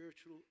that's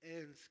spiritual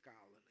and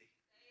scholarly.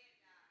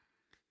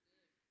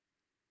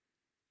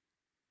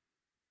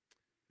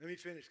 Let me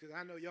finish, because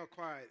I know y'all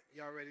quiet.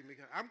 Y'all ready to make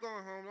it. I'm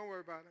going home. Don't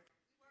worry about it.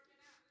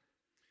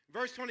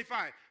 Verse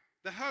 25.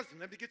 The husband,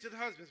 let me get to the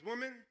husbands.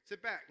 Women,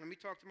 sit back. Let me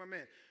talk to my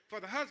man.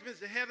 For the husband is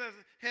the head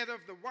of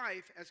the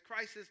wife, as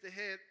Christ is the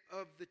head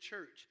of the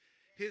church,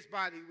 his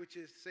body, which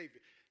is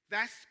Savior.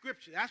 That's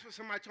scripture. That's what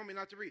somebody told me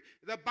not to read.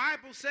 The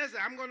Bible says it.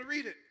 I'm going to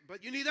read it,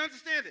 but you need to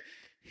understand it.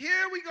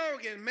 Here we go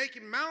again,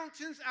 making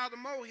mountains out of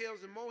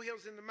molehills and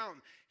molehills in the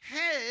mountain.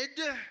 Head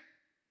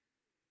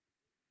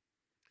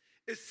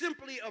is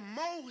simply a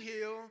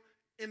molehill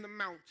in the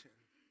mountain.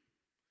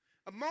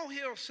 A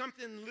molehill is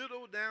something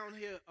little down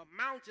here. A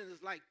mountain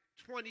is like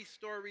 20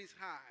 stories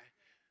high.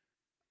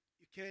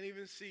 You can't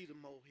even see the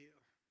molehill.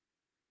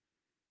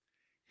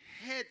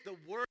 Head, the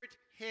word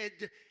head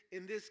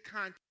in this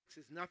context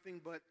is nothing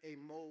but a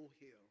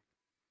molehill.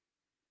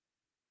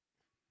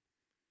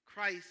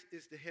 Christ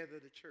is the head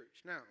of the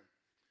church. Now,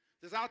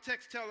 does our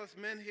text tell us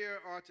men here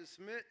are to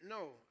submit?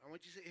 No. I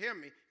want you to hear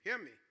me,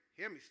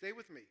 stay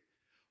with me.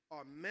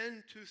 Are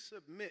men to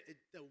submit?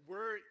 The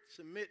word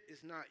submit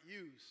is not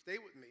used. Stay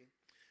with me.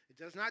 It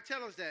does not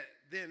tell us that.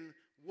 Then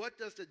what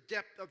does the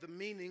depth of the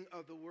meaning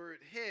of the word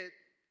head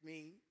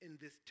mean in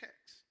this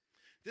text?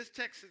 This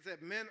text says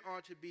that men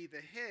are to be the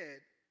head,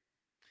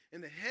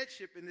 and the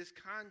headship in this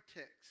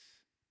context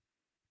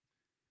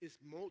is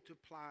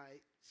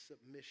multiplied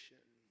submission.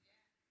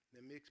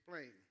 Let me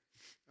explain.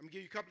 I'm going to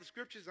give you a couple of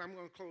scriptures. I'm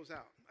going to close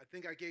out. I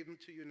think I gave them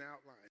to you in the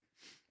outline.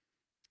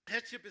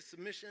 Headship is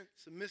submission,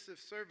 submissive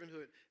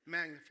servanthood,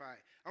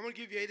 magnified. I want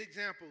to give you 8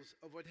 examples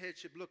of what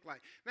headship look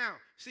like. Now,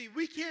 see,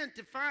 we can't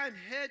define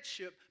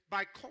headship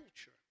by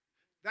culture.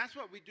 That's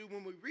what we do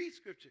when we read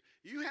Scripture.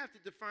 You have to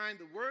define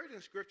the word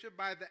in Scripture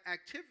by the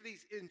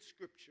activities in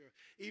Scripture,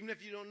 even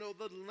if you don't know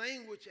the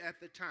language at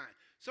the time.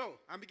 So,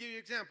 I'm going to give you an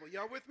example.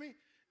 Y'all with me?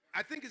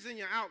 I think it's in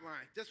your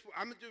outline.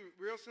 I'm going to do it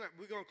real snap.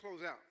 We're going to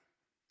close out.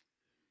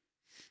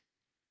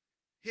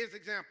 Here's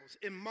examples.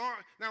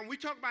 Now, when we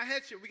talk about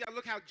headship, we got to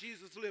look how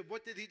Jesus lived.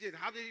 What did he do?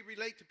 How did he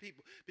relate to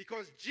people?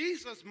 Because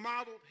Jesus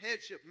modeled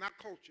headship, not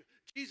culture.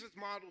 Jesus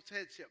models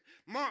headship.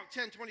 Mark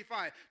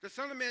 10:25. The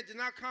Son of Man did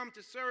not come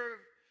to serve,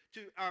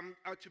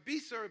 to be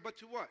served, but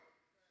to what?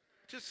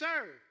 To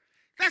serve.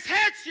 That's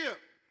headship.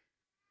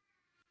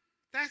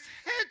 That's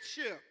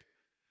headship.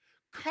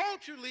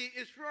 Culturally,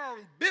 it's wrong.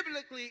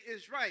 Biblically,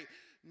 it's right.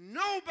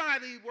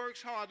 Nobody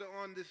works harder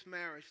on this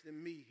marriage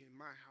than me in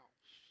my house.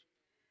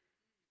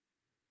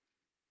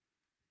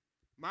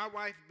 My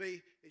wife,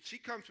 she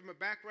comes from a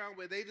background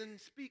where they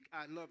didn't speak,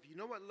 I love you. You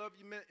know what love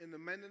you meant in the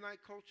Mennonite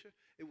culture?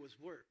 It was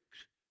work.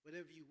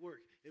 Whatever you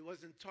work. It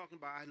wasn't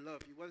talking about I love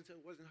you.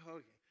 It wasn't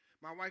hugging.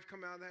 My wife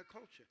come out of that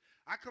culture.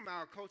 I come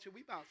out of culture, we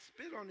about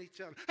spit on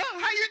each other.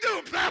 Oh, how you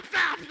doing? Blah,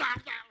 blah, blah,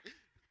 blah.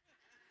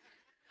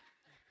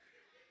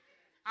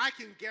 I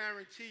can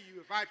guarantee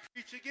you, if I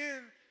preach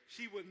again,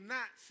 she would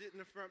not sit in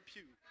the front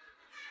pew.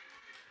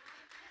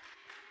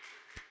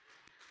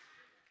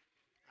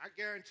 I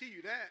guarantee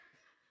you that.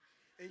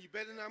 And you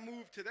better not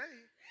move today.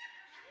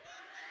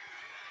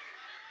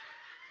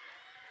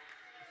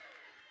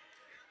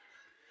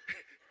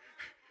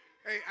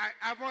 Hey,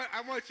 I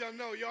want y'all to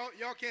know,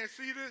 y'all can't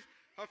see this.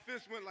 Her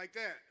fist went like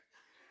that.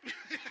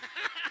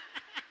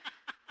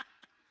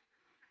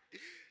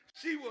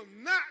 She will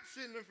not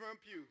sit in the front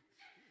pew.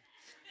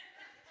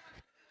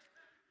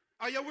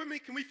 Are y'all with me?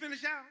 Can we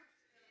finish out?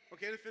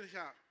 Okay, let's finish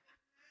out.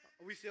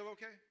 Are we still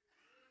okay?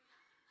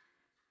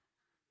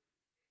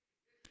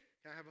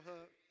 Can I have a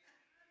hug?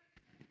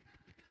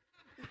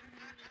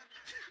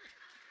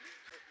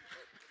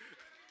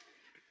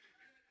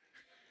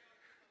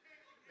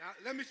 Now,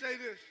 let me say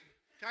this.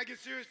 Can I get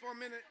serious for a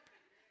minute?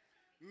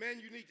 Men,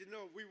 you need to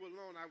know if we were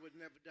alone, I would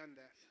have never done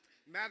that.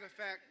 Matter of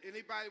fact,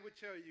 anybody would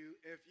tell you,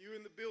 if you're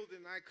in the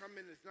building and I come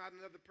in, it's not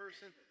another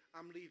person,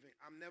 I'm leaving.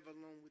 I'm never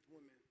alone with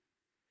women.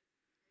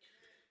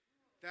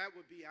 That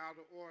would be out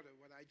of order,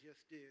 what I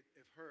just did,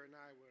 if her and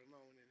I were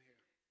alone in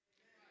here.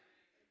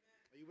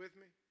 Are you with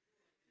me?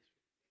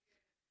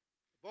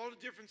 Of all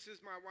the differences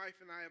my wife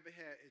and I ever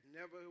had, it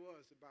never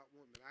was about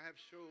women. I have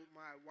showed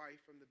my wife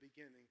from the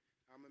beginning,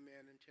 I'm a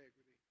man of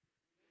integrity.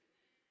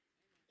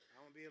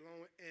 I won't be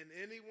alone. And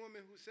any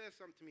woman who says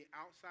something to me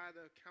outside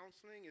of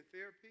counseling and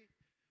therapy,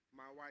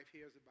 my wife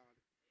hears about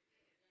it.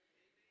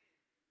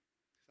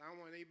 So I don't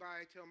want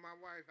anybody to tell my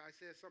wife I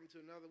said something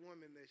to another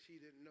woman that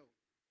she didn't know.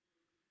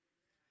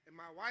 And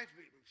my wife,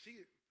 I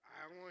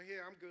don't want to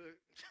hear, I'm good.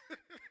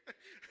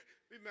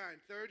 We've been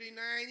married 39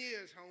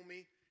 years,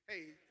 homie.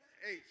 Hey,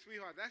 Hey,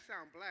 sweetheart, that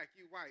sound black.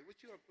 You white.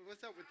 What's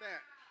up with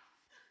that?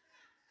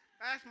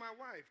 Ask my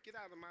wife. Get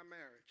out of my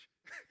marriage.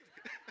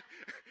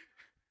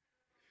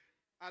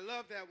 I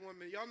love that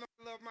woman. Y'all know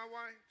I love my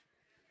wife?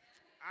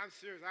 I'm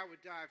serious. I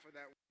would die for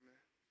that woman.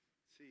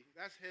 See,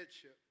 that's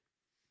headship.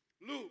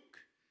 Luke,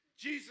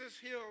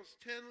 Jesus heals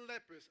 10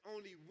 lepers.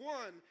 Only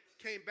one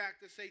came back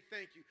to say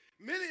thank you.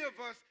 Many of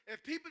us, if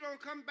people don't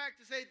come back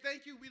to say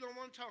thank you, we don't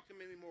want to talk to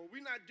them anymore.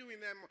 We're not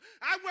doing that anymore.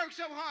 I worked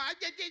so hard.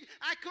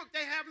 I cooked.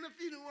 They having a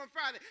funeral on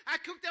Friday.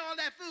 I cooked all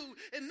that food,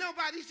 and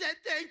nobody said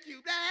thank you.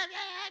 Blah,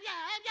 blah,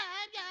 blah,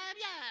 blah, blah,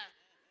 blah.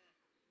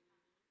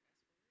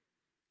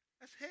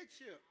 That's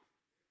headship.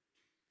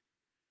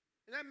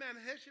 And that man,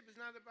 headship is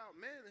not about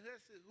man.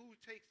 Headship is who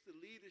takes the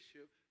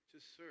leadership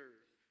to serve.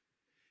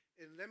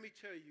 And let me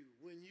tell you,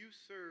 when you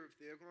serve,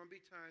 there are going to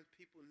be times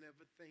people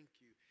never thank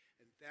you.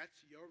 And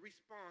that's your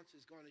response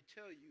is going to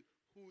tell you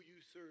who you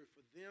serve,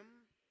 for them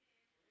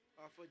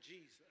or for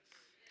Jesus.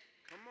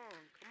 Come on,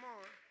 come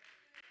on.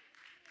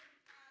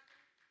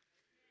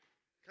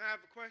 Can I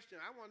have a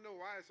question? I want to know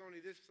why it's only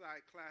this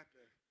side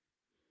clapping.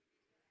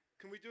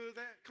 Can we do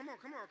that? Come on,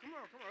 come on, come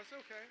on, come on. It's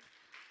okay.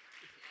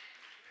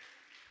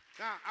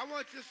 Now, I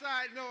want this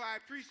side to know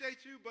I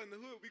appreciate you, but in the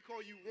hood, we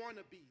call you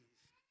wannabes.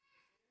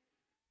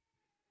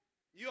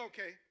 You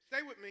okay?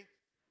 Stay with me.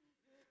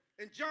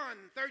 In John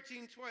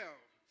 13:12,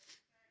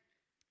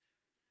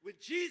 when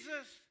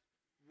Jesus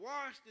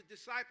washed the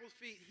disciples'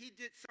 feet, he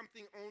did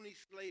something only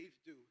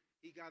slaves do.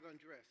 He got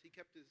undressed. He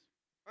kept his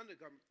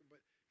undergarments,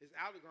 but his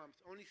outer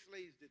garments, only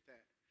slaves did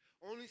that.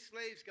 Only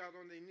slaves got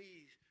on their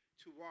knees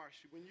to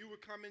wash. When you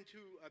would come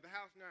into the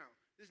house now,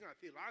 this is not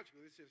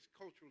theological, this is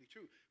culturally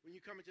true. When you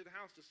come into the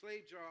house, the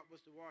slave job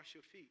was to wash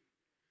your feet,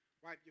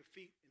 wipe your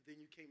feet, and then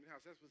you came to the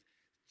house. That's what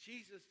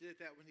Jesus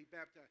did that when he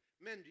baptized.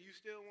 Men, do you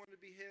still want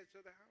to be heads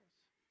of the house?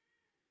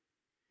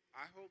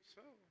 I hope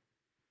so.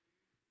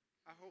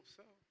 I hope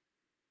so.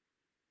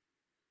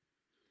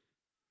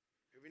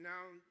 Every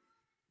now and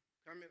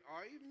come in,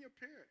 or even your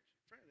parents,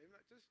 friend, they're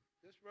not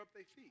just rub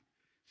their feet.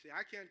 See,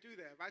 I can't do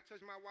that. If I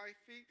touch my wife's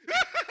feet,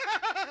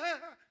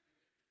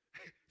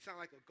 sound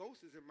like a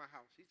ghost is in my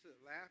house. She's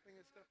laughing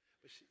and stuff,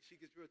 but she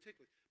gets real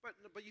ticklish. But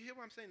you hear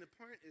what I'm saying? The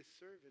point is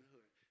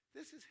servanthood.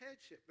 This is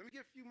headship. Let me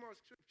get a few more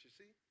scriptures,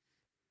 see?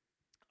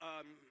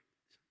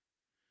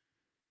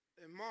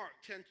 In Mark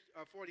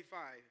 10:45,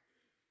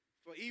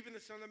 for even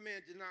the Son of Man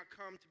did not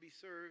come to be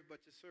served,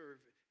 but to serve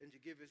and to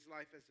give his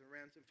life as a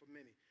ransom for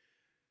many.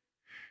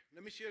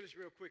 Let me share this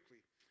real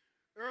quickly.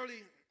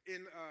 Early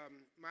in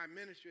my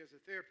ministry as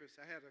a therapist,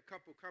 I had a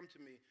couple come to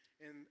me,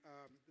 and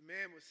the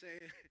man was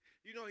saying,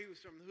 you know, he was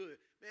from the hood.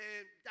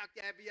 Man,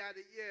 Dr.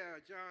 Abiata, yeah,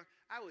 John,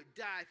 I would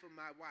die for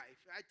my wife.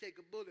 I'd take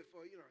a bullet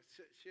for,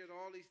 shared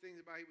all these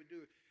things about he would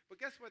do it. But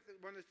guess what?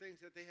 One of the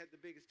things that they had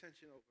the biggest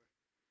tension over?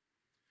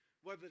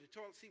 Whether the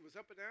toilet seat was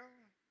up or down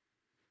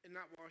and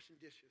not washing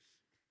dishes.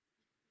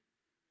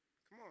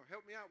 Come on,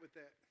 help me out with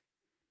that.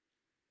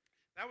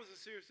 That was a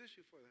serious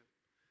issue for them.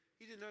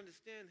 He didn't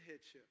understand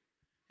headship.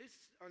 His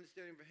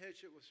understanding of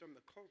headship was from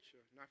the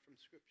culture, not from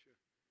Scripture.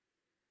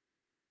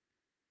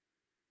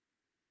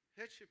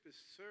 Headship is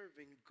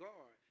serving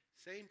God.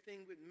 Same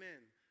thing with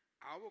men.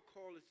 Our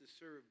call is to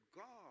serve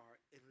God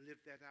and live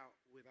that out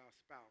with our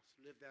spouse,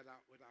 live that out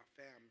with our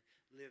family,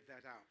 live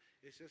that out.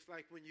 It's just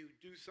like when you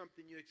do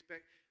something you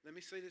expect. Let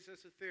me say this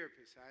as a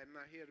therapist. I am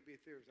not here to be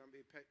a therapist. I'm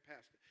going to be a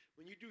pastor.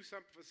 When you do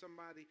something for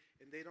somebody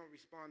and they don't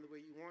respond the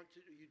way you want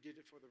to, you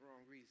did it for the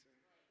wrong reason.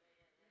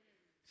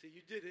 See, you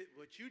did it.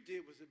 What you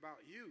did was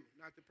about you,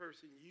 not the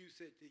person you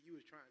said that you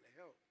was trying to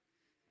help.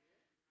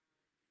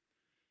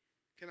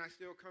 Can I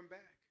still come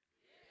back?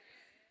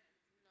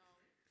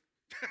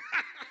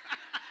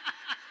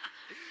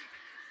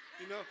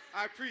 No.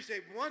 I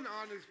appreciate one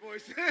honest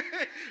voice.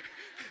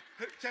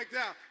 Check it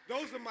out.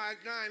 Those are my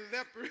 9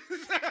 lepers.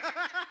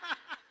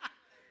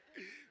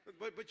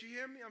 but you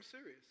hear me? I'm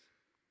serious.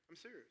 I'm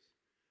serious.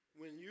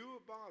 When you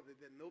are bothered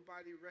that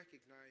nobody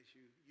recognized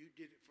you, you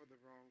did it for the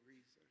wrong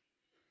reason.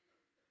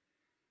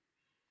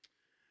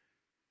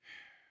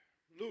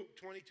 Luke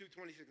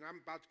 22:26, and I'm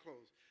about to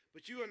close.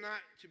 But you are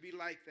not to be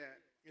like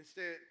that.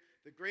 Instead,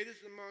 the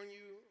greatest among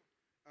you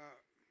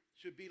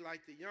should be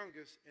like the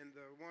youngest, and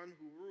the one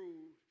who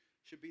rules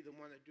should be the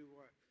one that do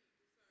what?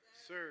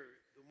 Serve.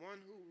 The one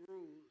who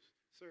rules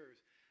serves.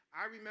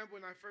 I remember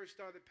when I first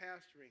started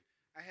pastoring,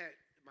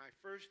 my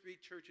first 3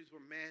 churches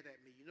were mad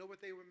at me. You know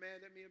what they were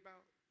mad at me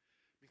about?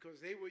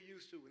 Because they were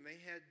used to, when they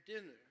had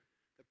dinner,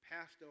 the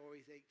pastor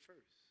always ate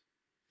first.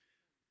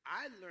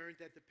 I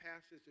learned that the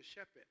pastor is the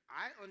shepherd.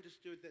 I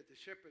understood that the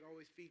shepherd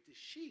always feed the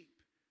sheep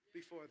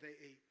before they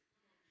ate.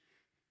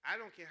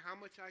 I don't care how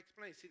much I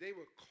explained. See, they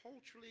were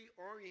culturally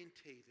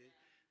orientated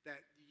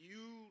that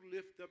you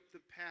lift up the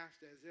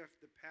pastor as if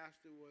the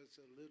pastor was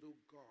a little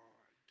god.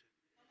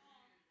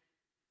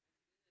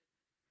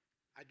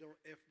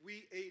 If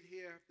we ate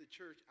here after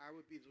church, I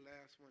would be the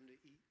last one to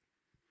eat.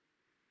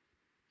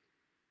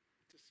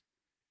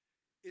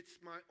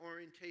 It's my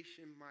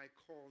orientation, my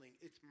calling.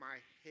 It's my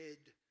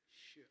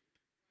headship.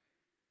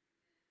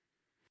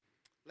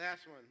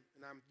 Last one,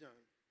 and I'm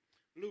done.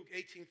 Luke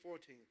 18:14.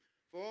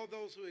 For all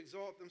those who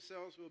exalt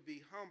themselves will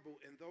be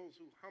humble, and those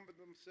who humble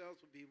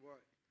themselves will be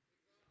what?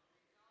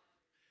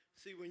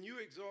 See, when you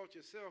exalt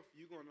yourself,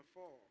 you're going to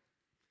fall.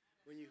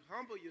 When you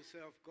humble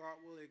yourself, God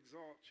will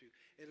exalt you.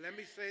 And let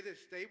me say this,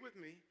 stay with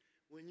me.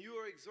 When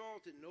you are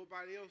exalted,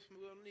 nobody else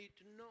will need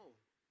to know.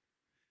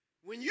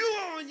 When you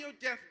are on your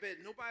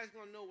deathbed, nobody's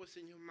going to know what's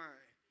in your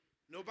mind.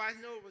 Nobody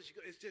knows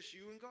it's just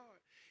you and God.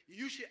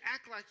 You should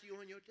act like you're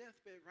on your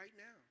deathbed right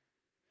now.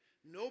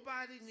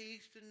 Nobody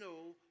needs to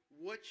know,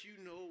 what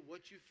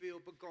you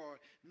feel but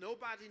God.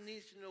 Nobody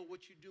needs to know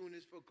what you're doing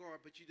is for God,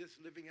 but you're just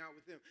living out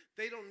with Him.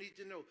 They don't need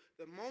to know.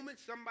 The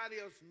moment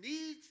somebody else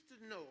needs to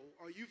know,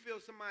 or you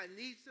feel somebody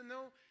needs to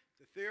know,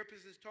 the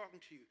therapist is talking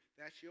to you.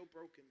 That's your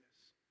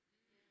brokenness.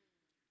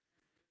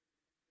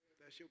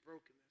 That's your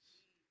brokenness.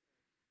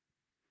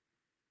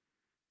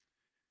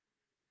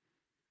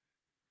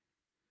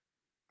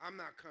 I'm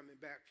not coming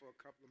back for a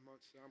couple of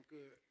months, so I'm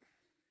good.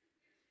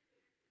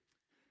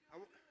 I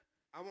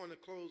want to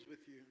close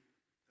with you.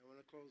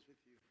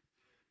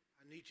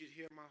 I need you to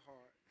hear my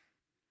heart.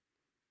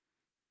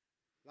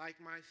 Like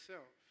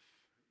myself,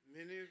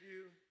 many of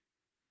you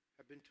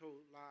have been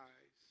told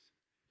lies.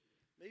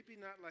 Maybe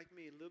not like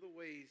me, in little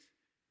ways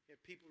that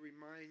people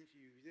remind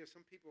you. There's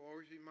some people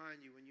always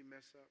remind you when you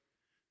mess up.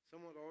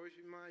 Someone will always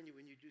remind you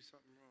when you do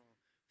something wrong.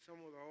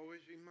 Someone will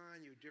always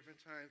remind you different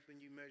times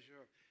when you measure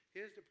up.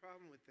 Here's the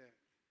problem with that.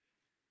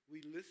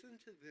 We listen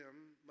to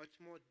them much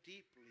more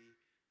deeply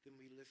than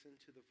we listen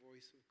to the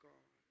voice of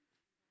God.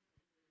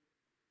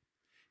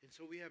 And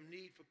so we have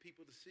need for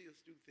people to see us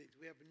do things.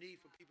 We have a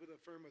need for people to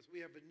affirm us. We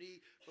have a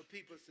need for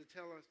people to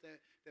tell us that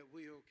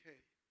we're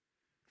okay.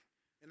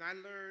 And I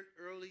learned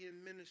early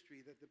in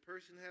ministry that the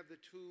person have the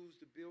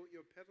tools to build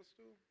your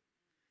pedestal,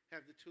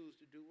 have the tools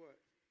to do what?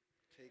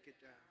 Take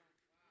it down.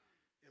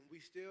 And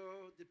we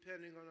still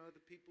depending on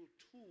other people's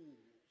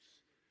tools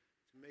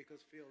to make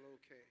us feel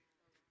okay.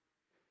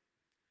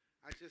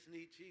 I just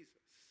need Jesus.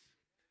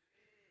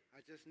 I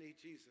just need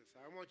Jesus.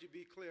 I want you to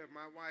be clear. If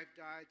my wife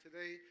died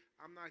today,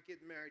 I'm not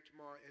getting married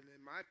tomorrow, and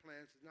then my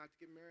plans is not to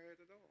get married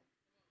at all.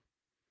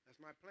 That's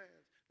my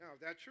plans. Now,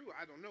 if that's true,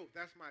 I don't know.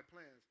 That's my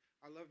plans.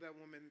 I love that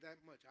woman that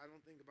much. I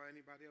don't think about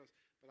anybody else.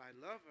 But I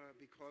love her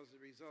because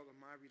of the result of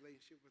my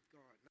relationship with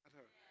God, not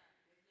her.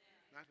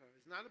 Not her.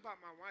 It's not about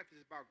my wife.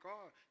 It's about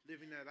God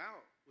living that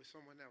out with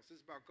someone else.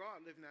 It's about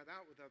God living that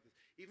out with others,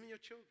 even your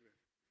children.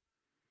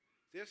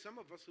 There's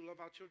some of us who love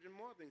our children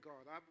more than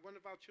God. One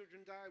of our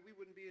children died, we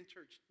wouldn't be in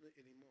church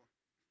anymore.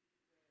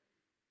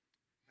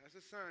 That's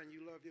a sign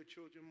you love your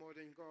children more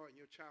than God, and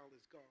your child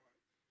is God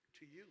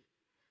to you.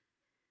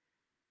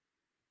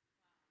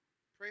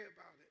 Pray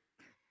about it.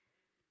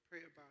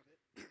 Pray about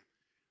it.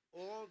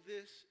 All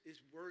this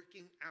is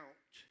working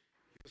out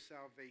your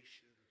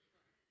salvation.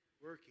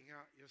 Working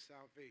out your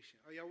salvation.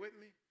 Are y'all with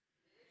me?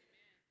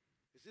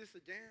 Is this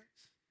a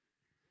dance?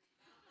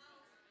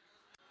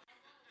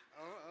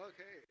 Oh,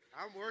 okay.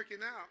 I'm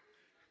working out.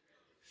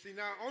 See,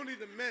 now only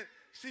the men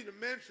say,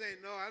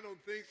 no, I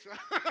don't think so.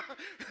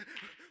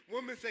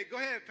 Women say,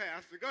 go ahead,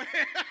 Pastor, go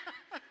ahead.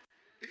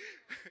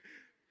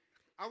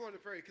 I want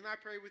to pray. Can I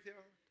pray with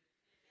y'all?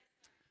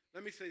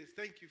 Let me say this.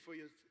 Thank you for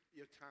your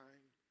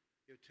time,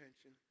 your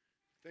attention.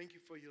 Thank you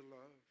for your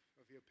love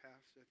of your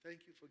pastor.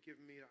 Thank you for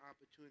giving me the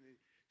opportunity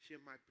to share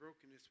my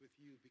brokenness with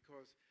you,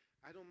 because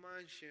I don't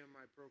mind sharing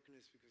my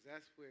brokenness, because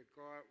that's where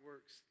God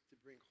works to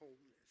bring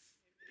wholeness.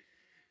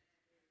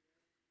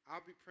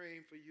 I'll be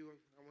praying for you.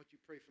 I want you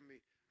to pray for me.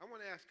 I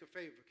want to ask a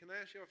favor. Can I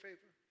ask you a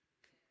favor?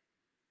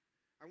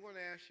 I'm going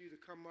to ask you to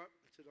come up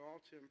to the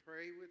altar and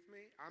pray with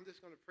me. I'm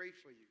just going to pray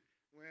for you.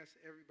 I'm going to ask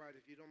everybody,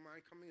 if you don't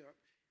mind coming up.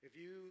 If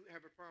you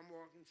have a problem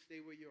walking, stay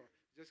where you are.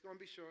 It's just going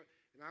to be short.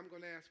 And I'm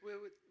going to ask, where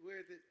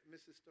did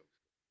Mrs. Stokes?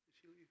 Did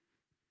she leave?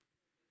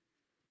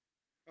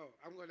 Oh,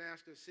 I'm going to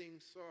ask her to sing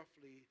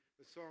softly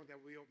the song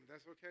that we opened.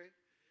 That's okay?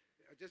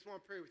 I just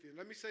want to pray with you.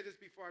 Let me say this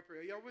before I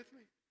pray. Are y'all with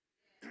me?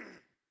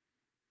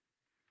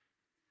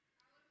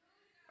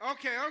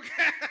 Okay.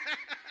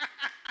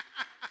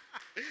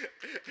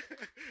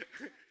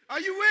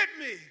 Are you with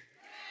me?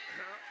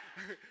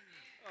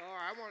 Oh,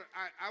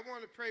 I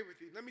want to pray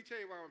with you. Let me tell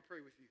you why I want to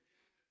pray with you.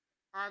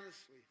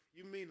 Honestly,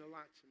 you mean a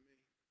lot to me.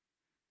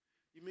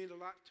 You mean a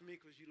lot to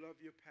me because you love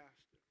your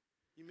pastor.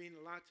 You mean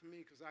a lot to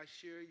me because I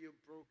share your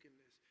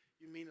brokenness.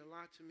 You mean a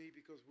lot to me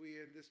because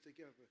we're in this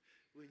together.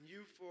 When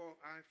you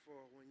fall, I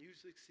fall. When you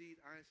succeed,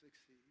 I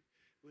succeed.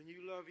 When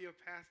you love your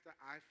pastor,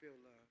 I feel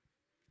love.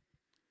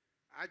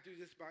 I do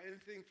just about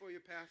anything for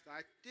your pastor.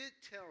 I did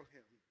tell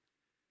him.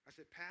 I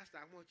said,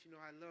 Pastor, I want you to know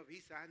I love you.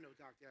 He said, I know,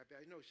 Dr.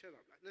 Abbott. No, shut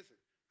up. Listen,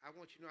 I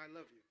want you to know I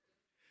love you.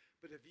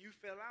 But if you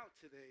fell out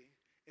today,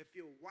 if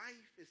your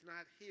wife is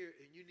not here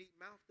and you need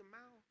mouth to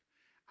mouth,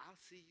 I'll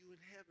see you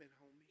in heaven,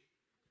 homie.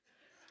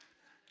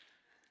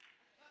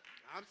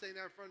 I'm saying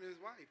that in front of his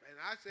wife, and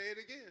I say it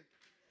again.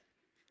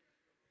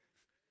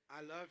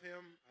 I love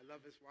him. I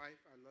love his wife.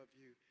 I love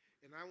you.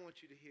 And I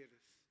want you to hear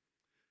this.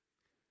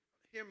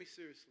 Hear me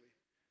seriously.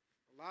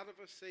 A lot of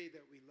us say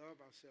that we love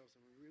ourselves,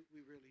 and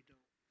we really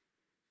don't.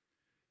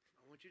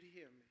 I want you to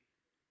hear me.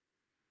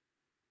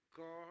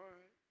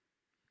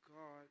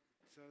 God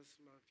does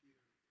love you.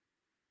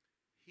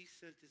 He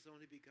sent his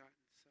only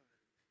begotten son.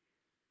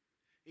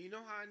 And you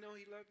know how I know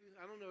he loved you?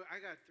 I don't know.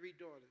 I got 3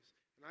 daughters.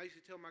 And I used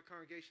to tell my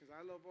congregations, I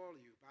love all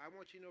of you. But I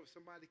want you to know if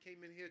somebody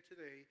came in here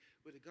today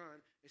with a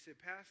gun and said,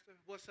 Pastor,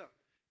 what's up?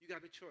 You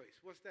got a choice.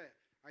 What's that?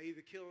 I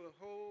either kill the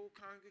whole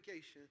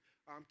congregation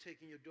or I'm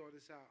taking your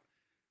daughters out.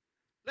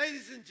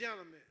 Ladies and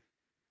gentlemen,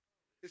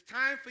 it's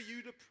time for you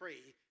to pray.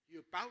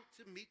 You're about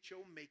to meet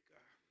your maker.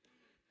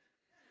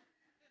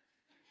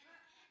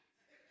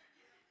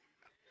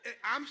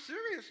 I'm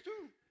serious,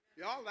 too.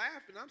 Y'all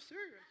laughing. I'm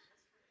serious.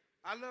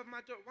 I love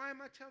my daughter. Why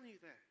am I telling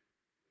you that?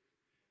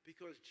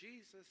 Because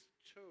Jesus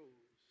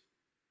chose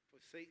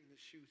for Satan to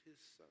shoot his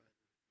son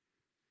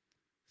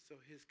so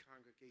his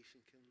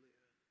congregation can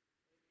live.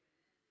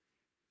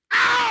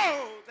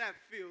 Oh, that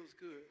feels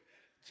good.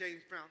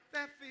 James Brown,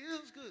 that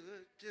feels good.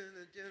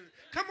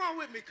 Come on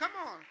with me. Come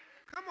on.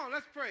 Come on,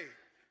 let's pray.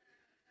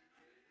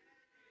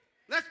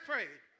 Let's pray.